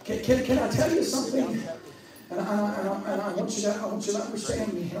 Can I tell you something? And I want you to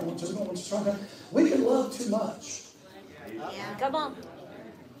understand me. I want you to try to. We can love too much. Yeah. Come on.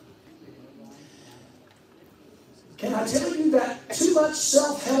 Can I tell you that too much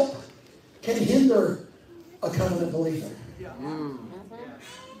self-help can hinder a covenant believer?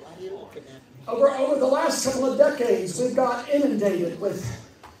 Over the last couple of decades, we've got inundated with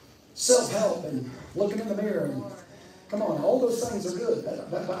self-help and looking in the mirror. And, come on, all those things are good.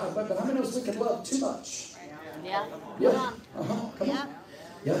 But how many knows we can love too much? Yeah. Yeah. Come on.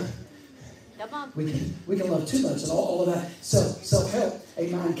 Yeah. Come on. We can love too much, and all of that self-help,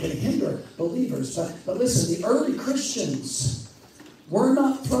 amen, can hinder believers. But listen, the early Christians were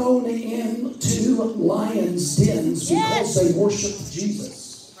not thrown into lions' dens because they worshiped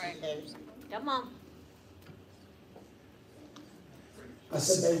Jesus. Right. Come on. I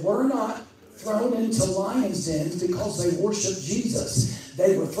said they were not thrown into lions' dens because they worshiped Jesus.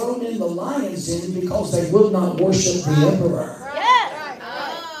 They were thrown in the lions' den because they would not worship the emperor. Yes.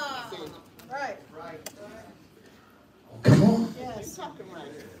 Right. Come on. Yes.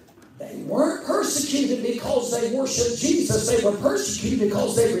 They weren't persecuted because they worshiped Jesus. They were persecuted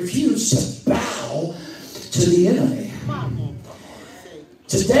because they refused to bow to the enemy.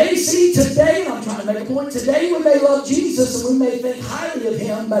 Today, and I'm trying to make a point, today we may love Jesus and we may think highly of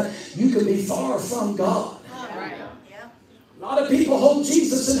him, but you can be far from God. A lot of people hold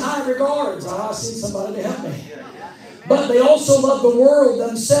Jesus in high regards. I see somebody to help me. But they also love the world,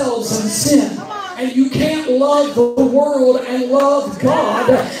 themselves, and sin. And you can't love the world and love God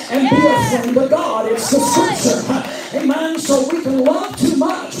and be a friend of God. It's the scripture. Amen. So we can love too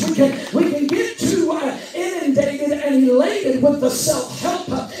much. We can get too inundated and elated with the self-help,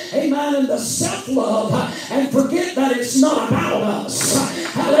 amen, and the self-love, and forget that it's not about us.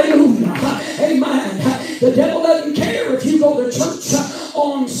 Hallelujah. Amen. The devil doesn't care if you go to church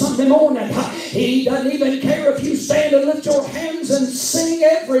on Sunday morning. He doesn't even care if you stand and lift your hands and sing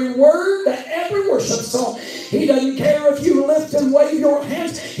every word, every worship song. He doesn't care if you lift and wave your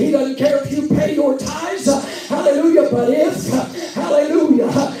hands. He doesn't care if you pay your tithes. Hallelujah. But if,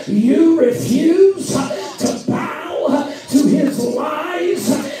 hallelujah, you refuse to bow to his lies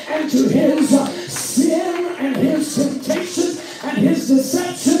and to his sin and his temptations and his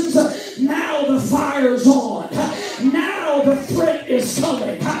deceptions, now the fire's on. Now the threat is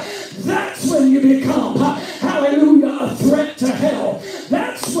coming. That's when you become, hallelujah, a threat to hell.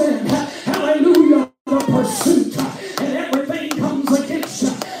 That's when, hallelujah, the pursuit and everything comes against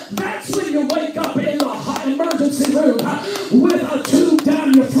you. That's when you wake up in the emergency room with a tube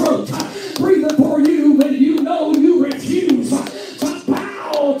down your throat, breathing for you when you know you refuse to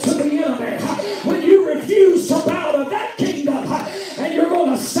bow to the enemy. When you refuse to bow to that kingdom and you're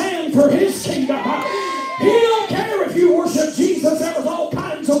going to stand for his kingdom. He don't care if you worship Jesus. There was all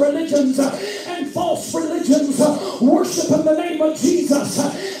kinds of religions and false religions worshiping the name of Jesus.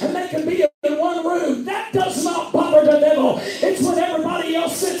 And they can be in one room. That does not bother the devil. It's when everybody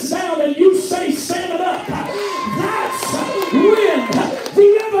else sits down and you stay standing up. That's when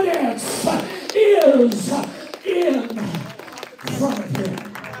the evidence is in front of him.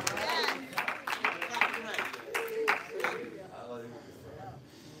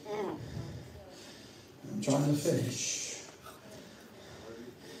 I'm trying to finish.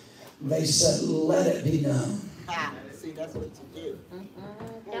 They said, let it be known. See, that's what you do.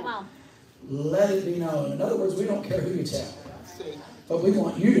 Come on. Let it be known. In other words, we don't care who you tell, See. but we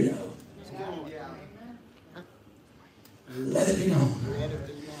want you to know. Let it be known.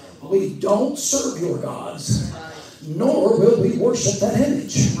 We don't serve your gods, nor will we worship that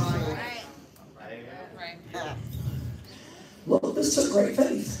image. Right. Look, this took great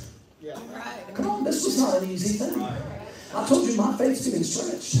faith. Yeah. Come on, this was not an easy thing. I told you my faith's being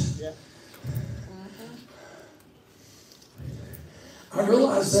stretched. Yeah. I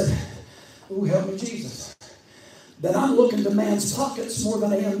realized that, ooh, help me, Jesus, that I'm looking to man's pockets more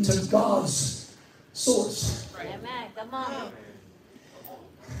than I am to God's source. Amen. Come on.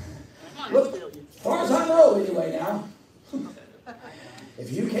 Look, as far as I know anyway now,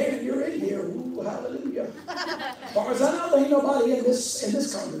 if you can, you're in here. Ooh, hallelujah. As far as I know, there ain't nobody in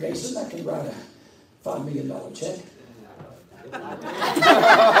this congregation that can write a $5 million check.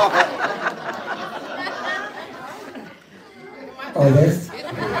 Are there?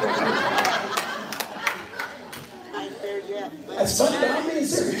 I ain't there yet. That's funny, but I'm being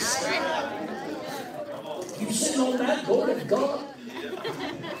serious. You sitting on that going to God?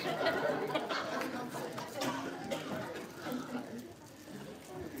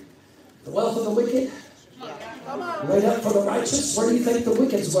 The wealth of the wicked, laid up for the righteous. Where do you think the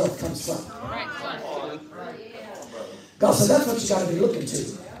wicked's wealth comes from? God said that's what you got to be looking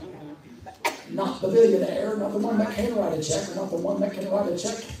to. Not the billionaire, not the one that can write a check, or not the one that can write a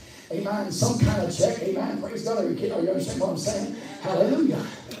check. Amen. Some kind of check. Amen. Praise God. Are you understand what I'm saying? Hallelujah.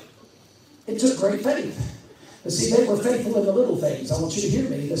 It took great faith. But see, they were faithful in the little things. I want you to hear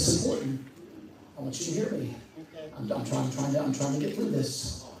me. This is important. I want you to hear me. I'm trying to get through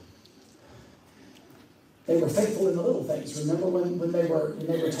this. They were faithful in the little things. Remember when they were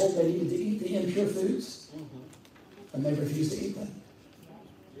told they needed to eat the impure foods? And they refused to eat them.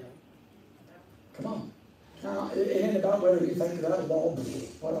 Come on. Now, it ain't about whether you think that wall,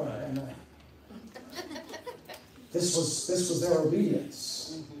 whatever. This was their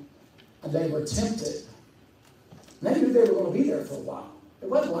obedience. And they were tempted. And they knew they were going to be there for a while. It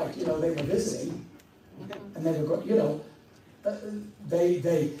wasn't like, they were visiting. And they were going,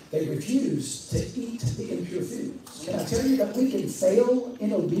 they refused to eat the impure foods. Can I tell you that we can fail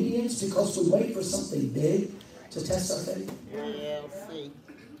in obedience because we wait for something big to test our faith? Yeah, see.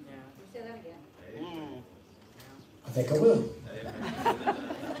 I think I will.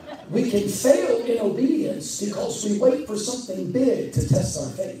 We can fail in obedience because we wait for something big to test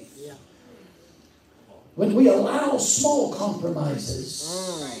our faith. When we allow small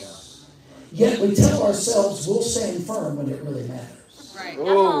compromises, yet we tell ourselves we'll stand firm when it really matters. Right.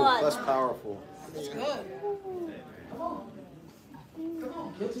 Oh, that's powerful. That's good. Come on. Come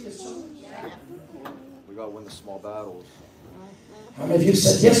on, guilty as charged. We got to win the small battles. How many of you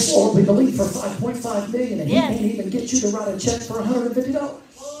said, yes, Lord, we believe for $5.5 million, and Yes. He can't even get you to write a check for $150? Lord.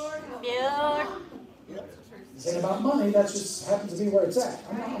 This ain't about money, that just happens to be where it's at.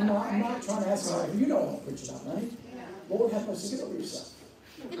 I'm not trying to ask somebody, you know I don't preach about money. Lord, have mercy, get over yourself.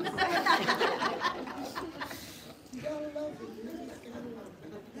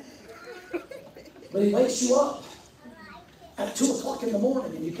 But He wakes you up at 2 o'clock in the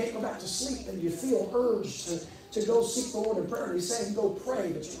morning and you can't go back to sleep and you feel urged to go seek the Lord in prayer. And He's saying, go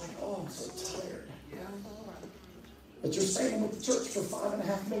pray, but you're like, oh, I'm so tired. But you're staying with the church for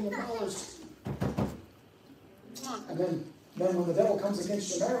 $5.5 million. And then when the devil comes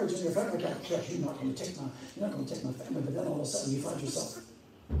against your marriage and your family, you're not going to take my family. But then all of a sudden you find yourself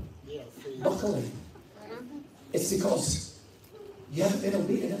buckling. It's because you haven't been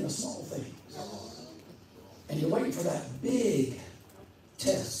obedient in the small things. And you're waiting for that big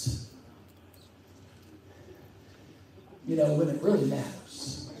test. When it really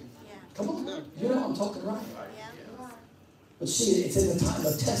matters. Come on. You know I'm talking right. But see, it's in the time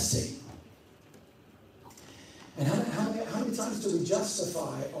of testing. And how many times do we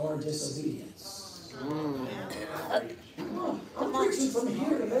justify our disobedience? Come on. I'm preaching from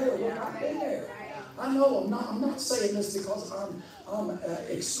here to there. We're not in there. I know I'm not saying this because I'm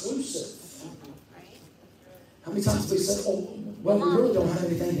exclusive. How many times we said, oh, well, we really don't have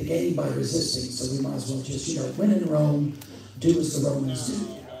anything to gain by resisting, so we might as well just, when in Rome, do as the Romans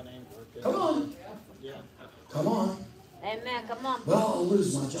do. Come on. Come on. Amen. Come on. Well, I'll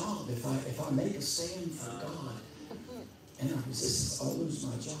lose my job if I make a stand for God and I resist. I'll lose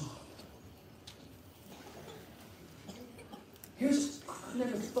my job. I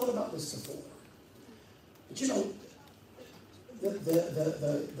never thought about this before, but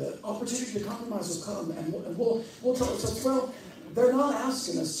the opportunity to compromise will come, and we'll tell ourselves, well, they're not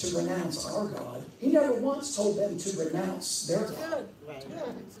asking us to renounce our God. He never once told them to renounce their God.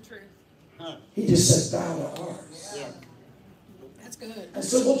 That's the truth. He just said, bow to ours. Yeah. That's good. And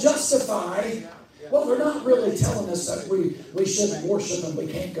so we'll justify, well, they're not really telling us that we shouldn't worship and we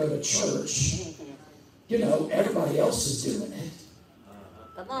can't go to church. Everybody else is doing it.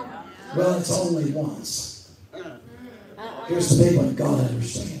 Come on. Well, it's only once. Here's the big one. God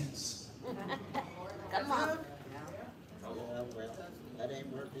understands. Come on. Well, that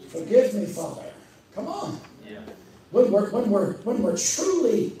ain't working. Forgive me, Father. Come on. When we're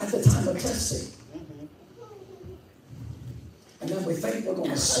truly at the time of testing. And then we think we're going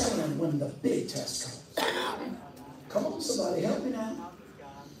to stand when the big test comes. Come on, somebody, help me now.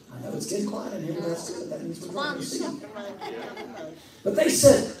 I know it's getting quiet in here, but that's good. That means we're trying to see. But they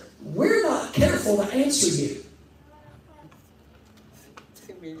said, we're not careful to answer you.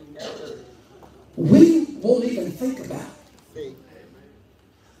 We won't even think about it.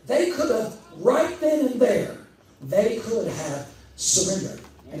 They could have, right then and there, they could have surrendered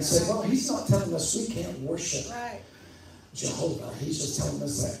and said, well, he's not telling us we can't worship Jehovah. He's just telling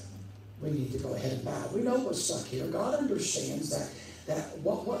us that we need to go ahead and bow. We know we're stuck here. God understands that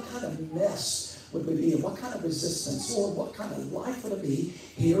what kind of mess would we be in? What kind of resistance? Lord, what kind of life would it be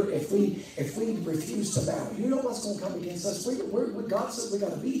here if we refuse to bow? You know what's going to come against us? God said we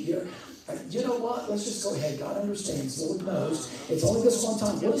got to be here. You know what? Let's just go ahead. God understands. Lord knows. It's only this one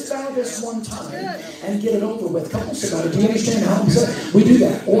time. Let's bow this one time and get it over with. Come on, somebody. Do you understand how we do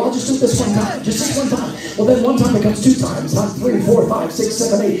that? Well, I'll just do this one time. Just this one time. Well, then one time becomes two times. Time 3, 4, 5, 6,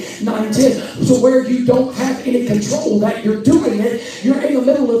 7, 8, 9, 10. So where you don't have any control that you're doing it, you're in the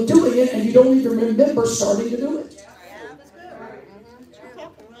middle of doing it, and you don't even remember starting to do it.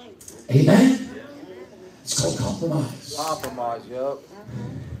 Amen? It's called compromise. Compromise, yep.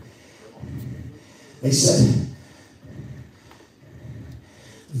 They said,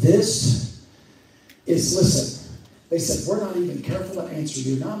 this is, listen, they said, we're not even careful to answer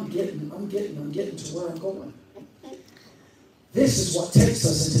you. Now I'm getting to where I'm going. This is what takes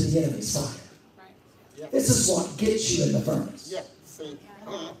us into the enemy's fire. This is what gets you in the furnace.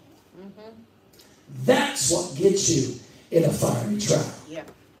 That's what gets you in a fiery trial.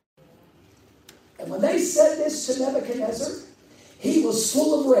 And when they said this to Nebuchadnezzar, he was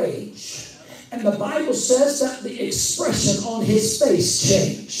full of rage. And the Bible says that the expression on his face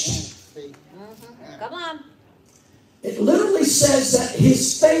changed. Come on. It literally says that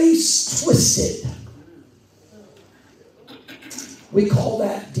his face twisted. We call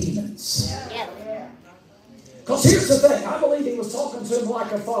that demons. Because here's the thing. I believe he was talking to him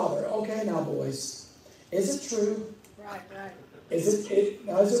like a father. Okay, now boys, is it true? Right. Is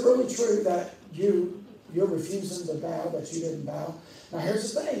it really true that you're refusing to bow, that you didn't bow? Now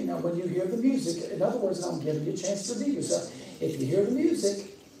here's the thing. Now when you hear the music, in other words, I'm giving you a chance to redeem yourself. If you hear the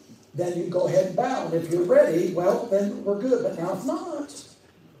music, then you go ahead and bow. And if you're ready, well, then we're good. But now if not,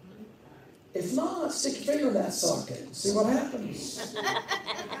 stick your finger in that socket and see what happens.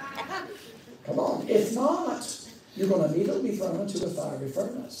 Come on. If not, you're going to immediately be thrown into a fiery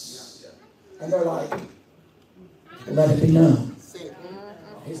furnace. And they're like, let it be known.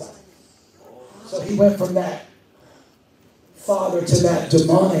 He's like, so he went from that father to that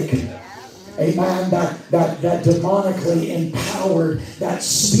demonic, amen, that demonically empowered, that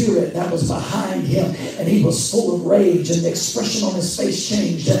spirit that was behind him, and he was full of rage, and the expression on his face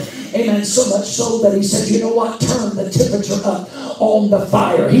changed, amen, so much so that he said, you know what, turn the temperature up on the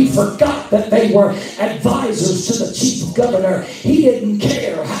fire. He forgot that they were advisors to the chief governor. He didn't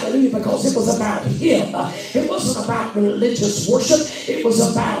care, hallelujah, because it was about him. It wasn't about religious worship. It was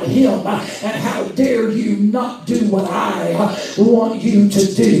about him. And how dare you not do what I want you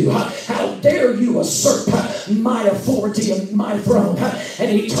to do? How dare you usurp my authority and my throne?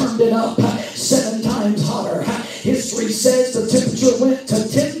 And he turned it up 7 times hotter. History says the temperature went to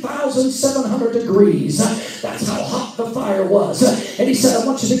 10,700 degrees. That's how hot the fire was. And he said, I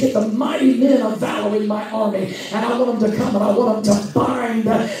want you to get the mighty men of valor in my army, and I want them to come, and I want them to bind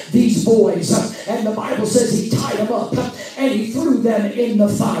these boys. And the Bible says he tied them up, and he threw them in the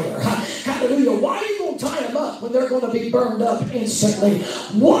fire. Hallelujah. Why are you going to tie them up when they're going to be burned up instantly?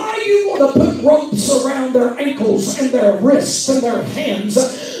 Why are you going to put ropes around their ankles and their wrists and their hands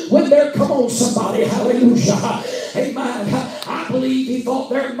when they're, come on somebody, hallelujah, amen. I believe he thought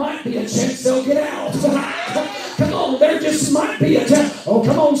there might be a chance they'll get out. Come on, there just might be a chance. Oh,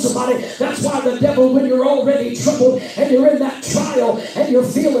 come on somebody. That's why the devil, when you're already troubled and you're in that trial and you're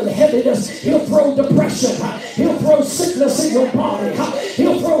feeling heaviness, he'll throw depression. He'll throw sickness in your body.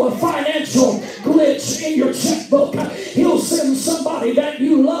 He'll throw a financial glitch in your checkbook. He'll send somebody that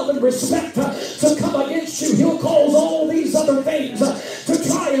you love and respect to come against you. He'll cause all these other things to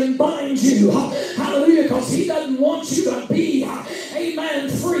try and bind you. Hallelujah, because he doesn't want you to be, amen,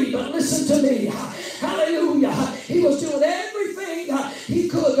 free. But listen to me. Hallelujah. He was doing everything he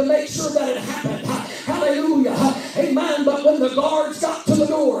could to make sure that it happened. Hallelujah. Amen. But when the guards got to the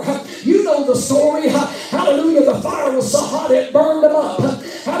door, you know the story. Hallelujah. The fire was so hot it burned them up.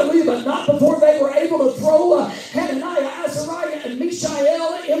 Hallelujah. But not before they were able to throw Hananiah, Azariah, and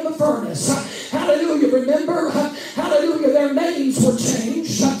Mishael in the furnace. Hallelujah. Remember, hallelujah, their names were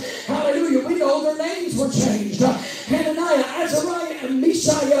changed.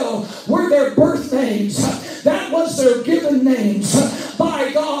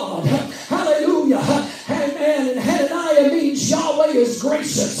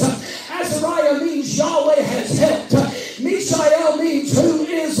 gracious. Azariah means Yahweh has helped. Mishael means who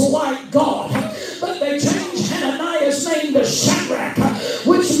is like God. But they changed Hananiah's name to Shadrach,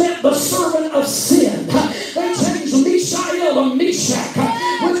 which meant the servant of sin. They changed Mishael to Meshach,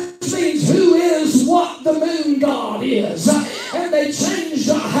 which means who is what the moon god is. And they changed,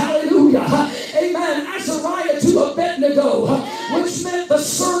 hallelujah, amen, Azariah to Abednego, which meant the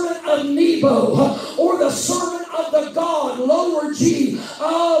servant of Nebo, or the servant of the God, lower G,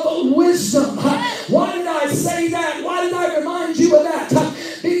 of wisdom. Why did I say that? Why did I remind you of that?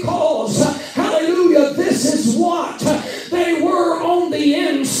 Because, hallelujah, this is what they were on the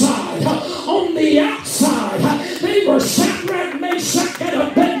inside. On the outside, they were Shadrach, Meshach, and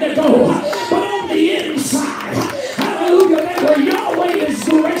Abednego. But on the inside, hallelujah, they were Yahweh is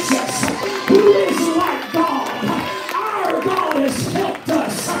gracious. Who is like God? Our God has helped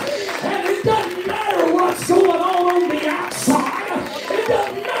us. And it doesn't matter what's going on the outside. It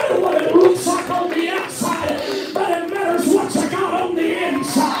doesn't matter what it looks like on the outside. But it matters what you got on the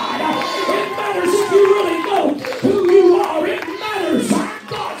inside. It matters if you really know who you are. It matters.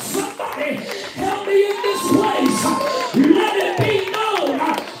 God, somebody help me in this place. Let it be known.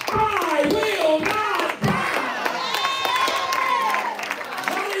 I will not die.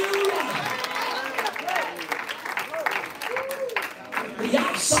 Hallelujah. The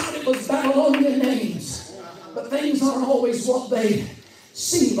outside, it was Babylonian names. But things aren't always what they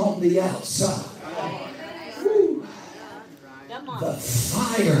seem on the outside. Woo. The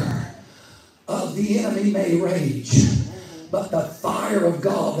fire of the enemy may rage, but the fire of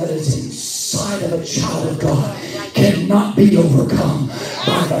God that is inside of a child of God cannot be overcome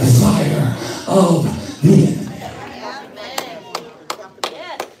by the fire of the enemy.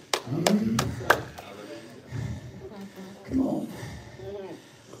 Come on.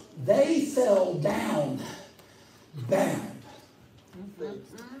 They fell down, bound.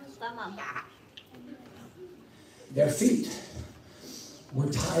 Their feet were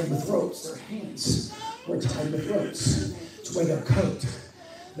tied with ropes. Their hands were tied with ropes. To where their coat,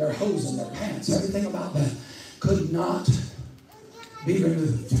 their hose, and their pants, everything about them could not be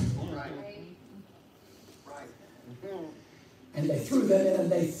removed. And they threw them in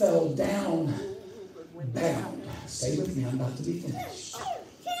and they fell down, bound. Stay with me, I'm about to be finished.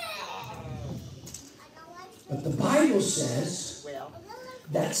 But the Bible says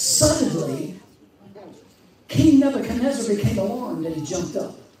that suddenly King Nebuchadnezzar became alarmed and he jumped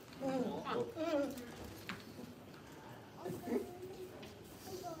up.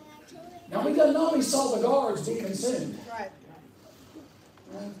 Now we don't know he saw the guards be consumed. Right.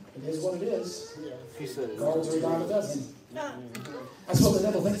 Well, it is what it is. He said, Guards are a dime a dozen. That's what the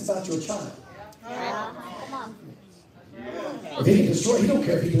devil thinks about your child. Come on. If he can destroy, he don't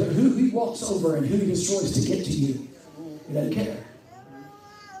care if who he walks over and who he destroys to get to you. He doesn't care.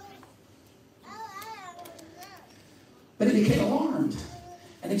 But he became alarmed,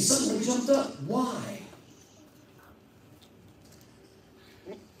 and he suddenly jumped up. Why?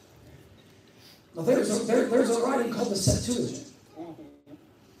 Now there's a writing called the Septuagint.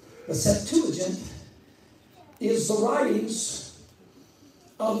 The Septuagint is the writings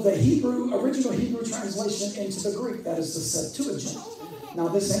of the original Hebrew translation into the Greek. That is the Septuagint. Now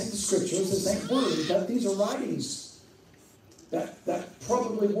this ain't the scriptures, this ain't word, but these are writings that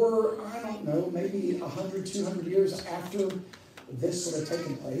probably were, I don't know, maybe 100, 200 years after this would have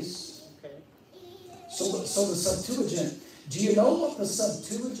taken place. So the Septuagint, do you know what the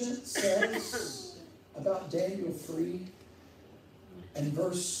Septuagint says about Daniel 3 and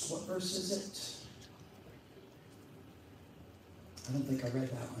what verse is it? I don't think I read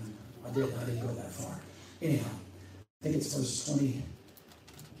that one. I didn't go that far. Anyhow, I think it's verse 20,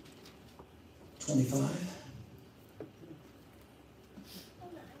 25.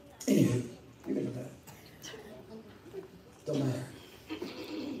 Anywho, you can look at that. Don't matter.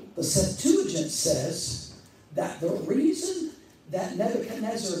 The Septuagint says that the reason that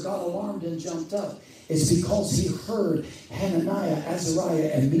Nebuchadnezzar got alarmed and jumped up is because he heard Hananiah,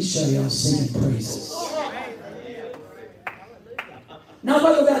 Azariah, and Mishael singing praises. Now,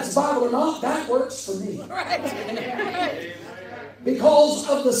 whether that's Bible or not, that works for me. Because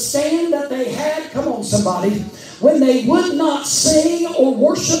of the stand that they had, come on somebody, when they would not sing or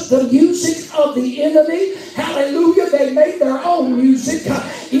worship the music of the enemy, hallelujah, they made their own music,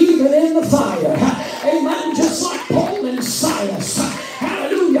 even in the fire. Amen. Just like Paul and Silas.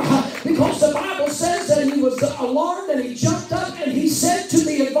 Hallelujah. Because the Bible says that he was alarmed and he jumped up and he said to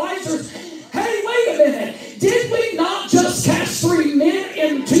the advisors, hey, wait a minute. Did we not just cast 3 men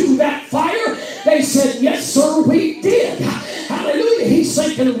into that fire? They said, yes, sir, we did. Hallelujah. He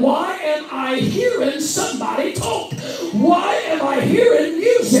he's thinking, why am I hearing somebody talk? Why am I hearing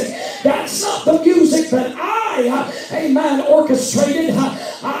music? That's not the music that amen, orchestrated.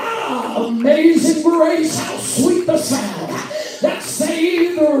 Amazing grace, how sweet the sound that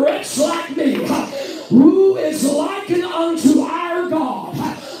saved a wretch like me. Who is likened unto our God?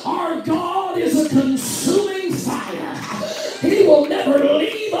 Our God is a consuming fire. He will never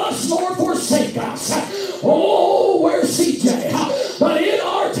leave us nor forsake us. Oh, where's CJ? But in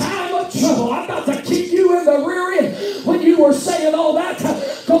our time of trouble, I'm about to kick you in the rear end when you were saying all that,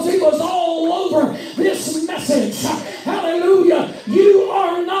 because he was all over this message. Hallelujah. You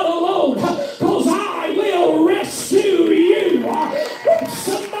are not alone, because I will rescue you.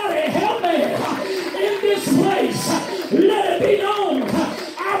 Somebody help me in this place. Let it be known.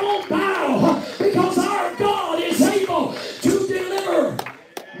 I won't bow, because our God is able to deliver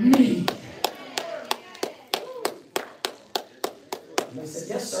me. And they said,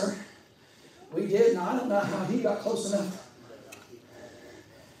 yes, sir. We did. Now, I don't know how he got close enough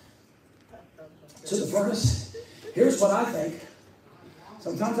to the furnace. Here's what I think.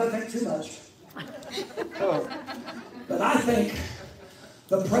 Sometimes I think too much. But I think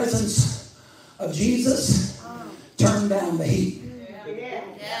the presence of Jesus turned down the heat.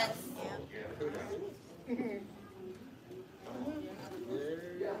 Yes.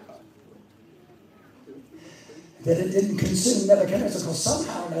 That it didn't consume Nebuchadnezzar, because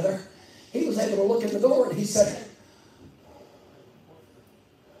somehow or another he was able to look in the door and he said,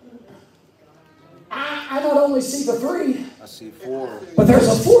 I not only see the three, I see 4. but there's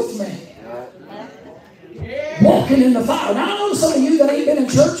a fourth man walking in the fire. Now I know some of you that ain't been in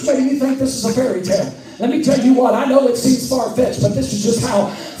church, maybe you think this is a fairy tale. Let me tell you what, I know it seems far-fetched, but this is just how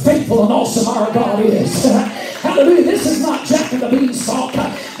faithful and awesome our God is. Hallelujah. This is not Jack and the Beanstalk.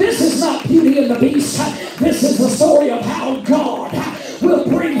 This is not Beauty and the Beast. This is the story of how God will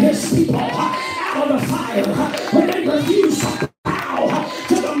bring his people out of the fire when they refuse to bow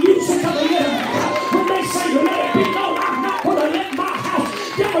to the music of the enemy. When they say, let it be known, I'm not going to let my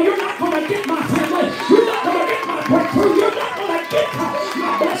house. Devil, you're not going to get my family. You're not going to get my breakthrough. You're not going to get my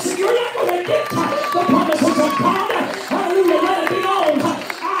blessing. You're not going to get the promises of God. Hallelujah. Let it be known.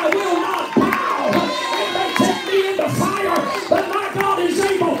 I will not bow. It may take me in the fire, but my God is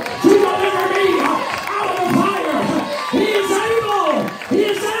able to deliver me out of the fire. He is able. He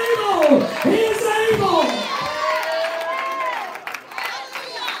is able. He is able.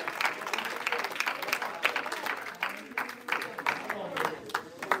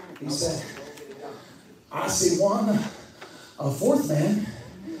 He said, I see one, a fourth man,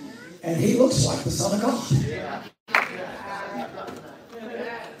 and he looks like the Son of God.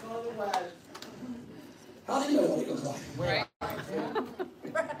 How do you know what he looks like?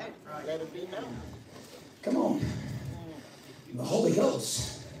 Let it be known. Come on. The Holy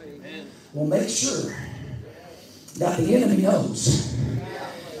Ghost will make sure that the enemy knows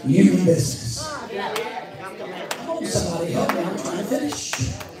you mean business. Come on, somebody help me. I'm trying to finish.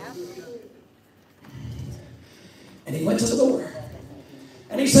 And he went to the door.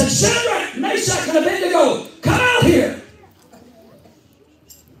 And he said, Shadrach, Meshach, and Abednego, come out here.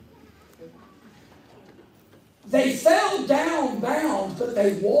 They fell down bound, but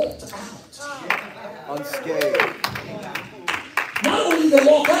they walked out. Unscathed. Not only did they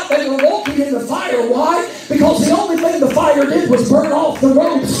walk out, they were walking in the fire. Why? Because the only thing the fire did was burn off the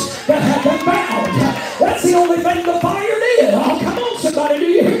ropes that had them bound. That's the only thing the fire did. Oh, come on, somebody, do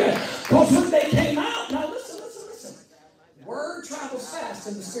you hear me? Because when they came out, now listen. Word travels fast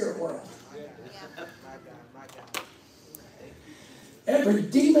in the spirit world. Every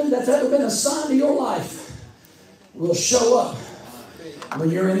demon that's ever been assigned to your life will show up when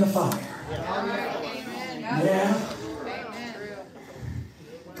you're in the fire. Yeah.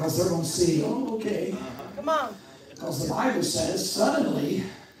 Because they're going to see, oh, okay. Come on. Because the Bible says, suddenly,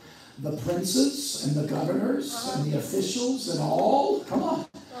 the princes and the governors and the officials and all, come on,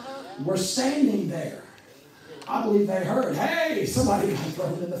 were standing there. I believe they heard, hey, somebody got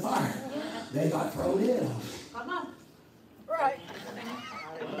thrown in the fire. They got thrown in. Come on. Right.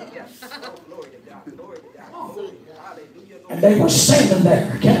 And they were standing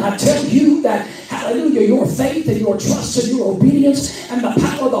there. Can I tell you that, hallelujah, your faith and your trust and your obedience and the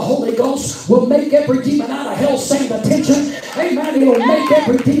power of the Holy Ghost will make every demon out of hell stand attention. Amen. It'll make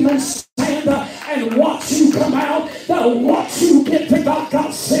every demon stand and watch you come out. They'll watch you get to God.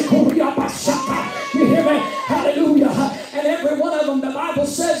 You hear me? Hallelujah. And every one of them, the Bible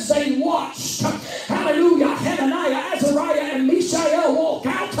says they watched. Hallelujah. Hananiah, Azariah, and Mishael walk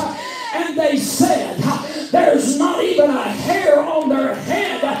out. And they said, there's not even a hair on their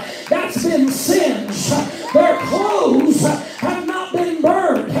head that's been singed. Their clothes have not been burned.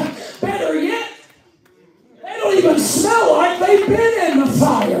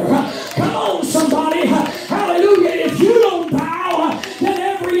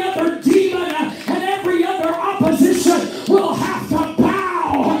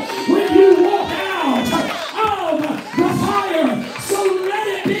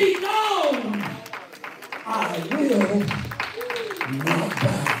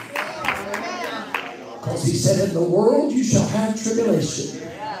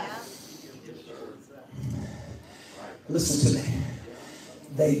 Listen to me.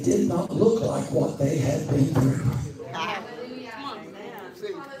 They did not look like what they had been through.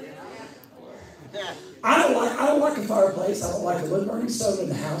 I don't like a fireplace. I don't like a wood burning stove in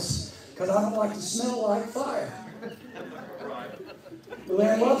the house because I don't like to smell like fire.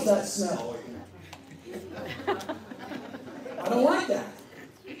 Luann loves that smell. I don't like that.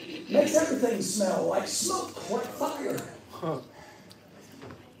 Makes everything smell like smoke, like fire.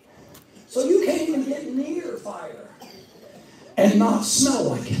 So you can't even get near fire and not smell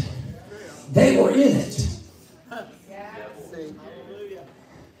like it. They were in it.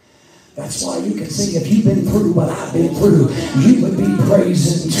 That's why you can sing, if you've been through what I've been through, you would be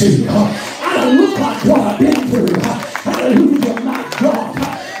praising too. I don't look like what I've been through. Hallelujah, my God.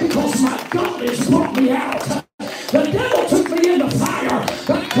 Because my God has brought me out. The devil took me in the fire,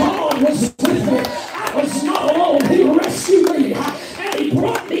 but God was with me. I was not alone. He rescued me, and He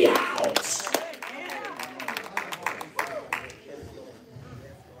brought me out.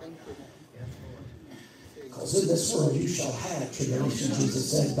 Because in this world you shall have tribulation,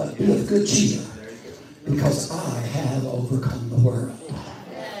 Jesus said, but be of good cheer, because I have overcome the world.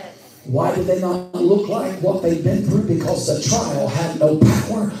 Why did they not look like what they'd been through? Because the trial had no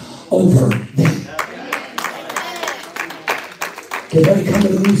power over them. Get ready, come to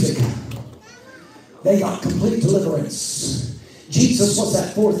the music. They got complete deliverance. Jesus was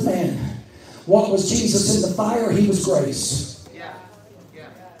that fourth man. What was Jesus in the fire? He was grace.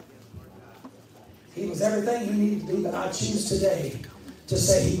 He was everything he needed to be, but I choose today to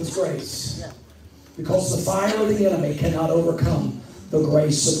say he was grace. Because the fire of the enemy cannot overcome the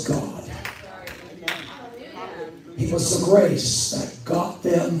grace of God. He was the grace that got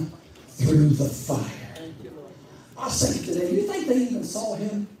them through the fire. I was thinking today, you think they even saw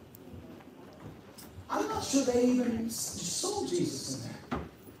him? I'm not sure they even saw Jesus in there.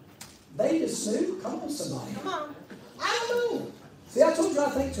 They just knew. Come on, somebody. Come on. I don't know. See, I told you I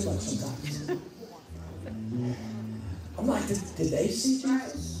think too much sometimes. I'm like, did they see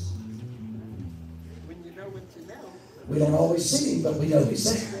Jesus? When you know what you know. We don't always see him, but we know he's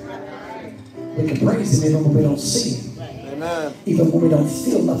there. We can praise him even when we don't see him. Amen. Even when we don't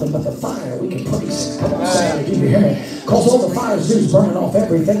feel nothing but the fire, we can praise him. Come on, somebody, do you hear me? Because all the fires do is burning off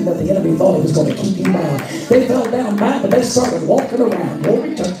everything that the enemy thought he was going to keep you bound. They fell down mad, but they started walking around.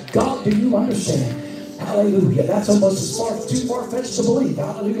 Glory to God, do you understand? Hallelujah. That's almost too far-fetched to believe.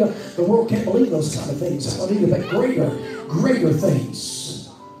 Hallelujah. The world can't believe those kind of things. Hallelujah. But greater things.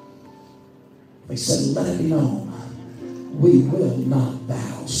 They said, let it be known. We will not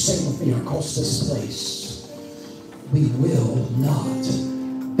bow. Sing with me across this place. We will not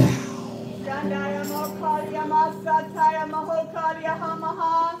bow. Hashandaya Makaya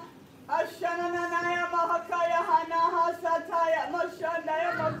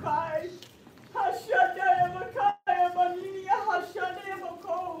Mania Hashandaya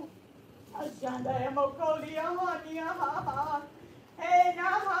Moko Hashandaya Mokolia Hania Haha Hey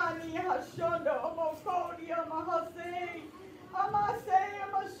Nahani Hashondo Mokolia Mahase Amase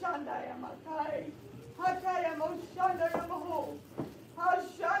Mashandaya Makai Hakaya Moshandaya Maho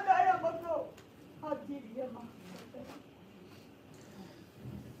Hashandaya Moko Hadiya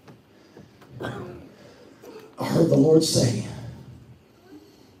I heard the Lord say,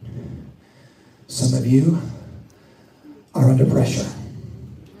 some of you are under pressure.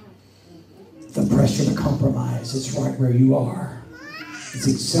 The pressure to compromise is right where you are. It's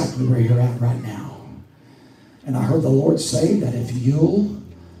exactly where you're at right now. And I heard the Lord say that if you'll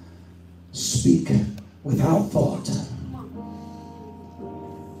speak without thought,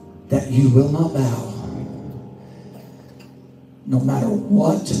 that you will not bow, no matter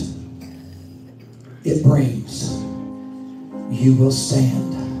what it brings, you will stand.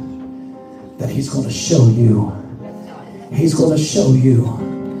 That he's going to show you. He's going to show you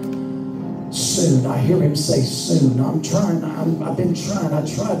soon. I hear him say soon. I've been trying. I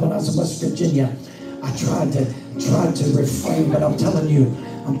tried when I was in West Virginia. I tried to refrain, but I'm telling you,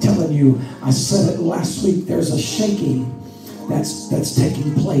 I said it last week, there's a shaking that's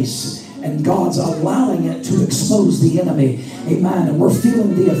taking place. And God's allowing it to expose the enemy. Amen. And we're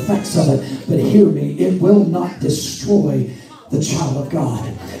feeling the effects of it. But hear me, it will not destroy the child of God.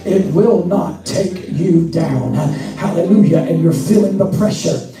 It will not take you down. Hallelujah. And you're feeling the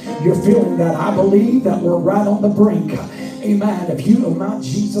pressure. You're feeling that. I believe that we're right on the brink. Amen. If you know not,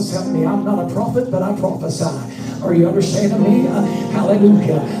 Jesus help me. I'm not a prophet, but I prophesy. Are you understanding me?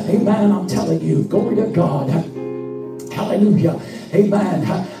 Hallelujah. Amen. I'm telling you. Glory to God. Hallelujah.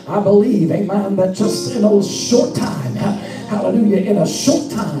 Amen. I believe, amen, that just in a short time, hallelujah, in a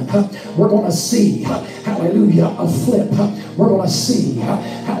short time, we're going to see, hallelujah, a flip. We're going to see,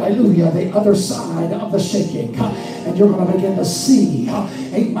 hallelujah, the other side of the shaking. And you're going to begin to see,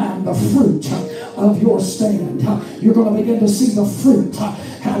 amen, the fruit of your stand. You're going to begin to see the fruit.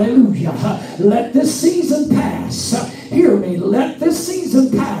 Hallelujah. Let this season pass. Hear me. Let this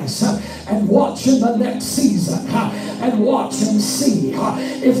season pass and watch in the next season and watch and see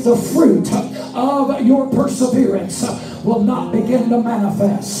if the fruit of your perseverance will not begin to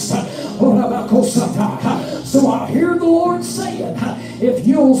manifest. So I hear the Lord saying, if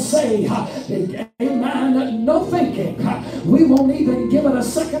you'll say, amen, no thinking, we won't even give it a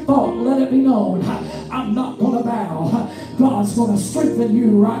second thought. Let it be known, I'm not going to bow. God's going to strengthen you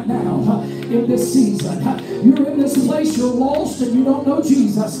right now in this season. You're in this place, you're lost, and you don't know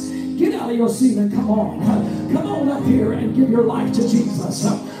Jesus. Get out of your seat and come on. Come on up here and give your life to Jesus.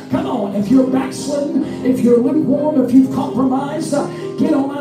 Come on. If you're backslidden, if you're lukewarm, if you've compromised, get on out.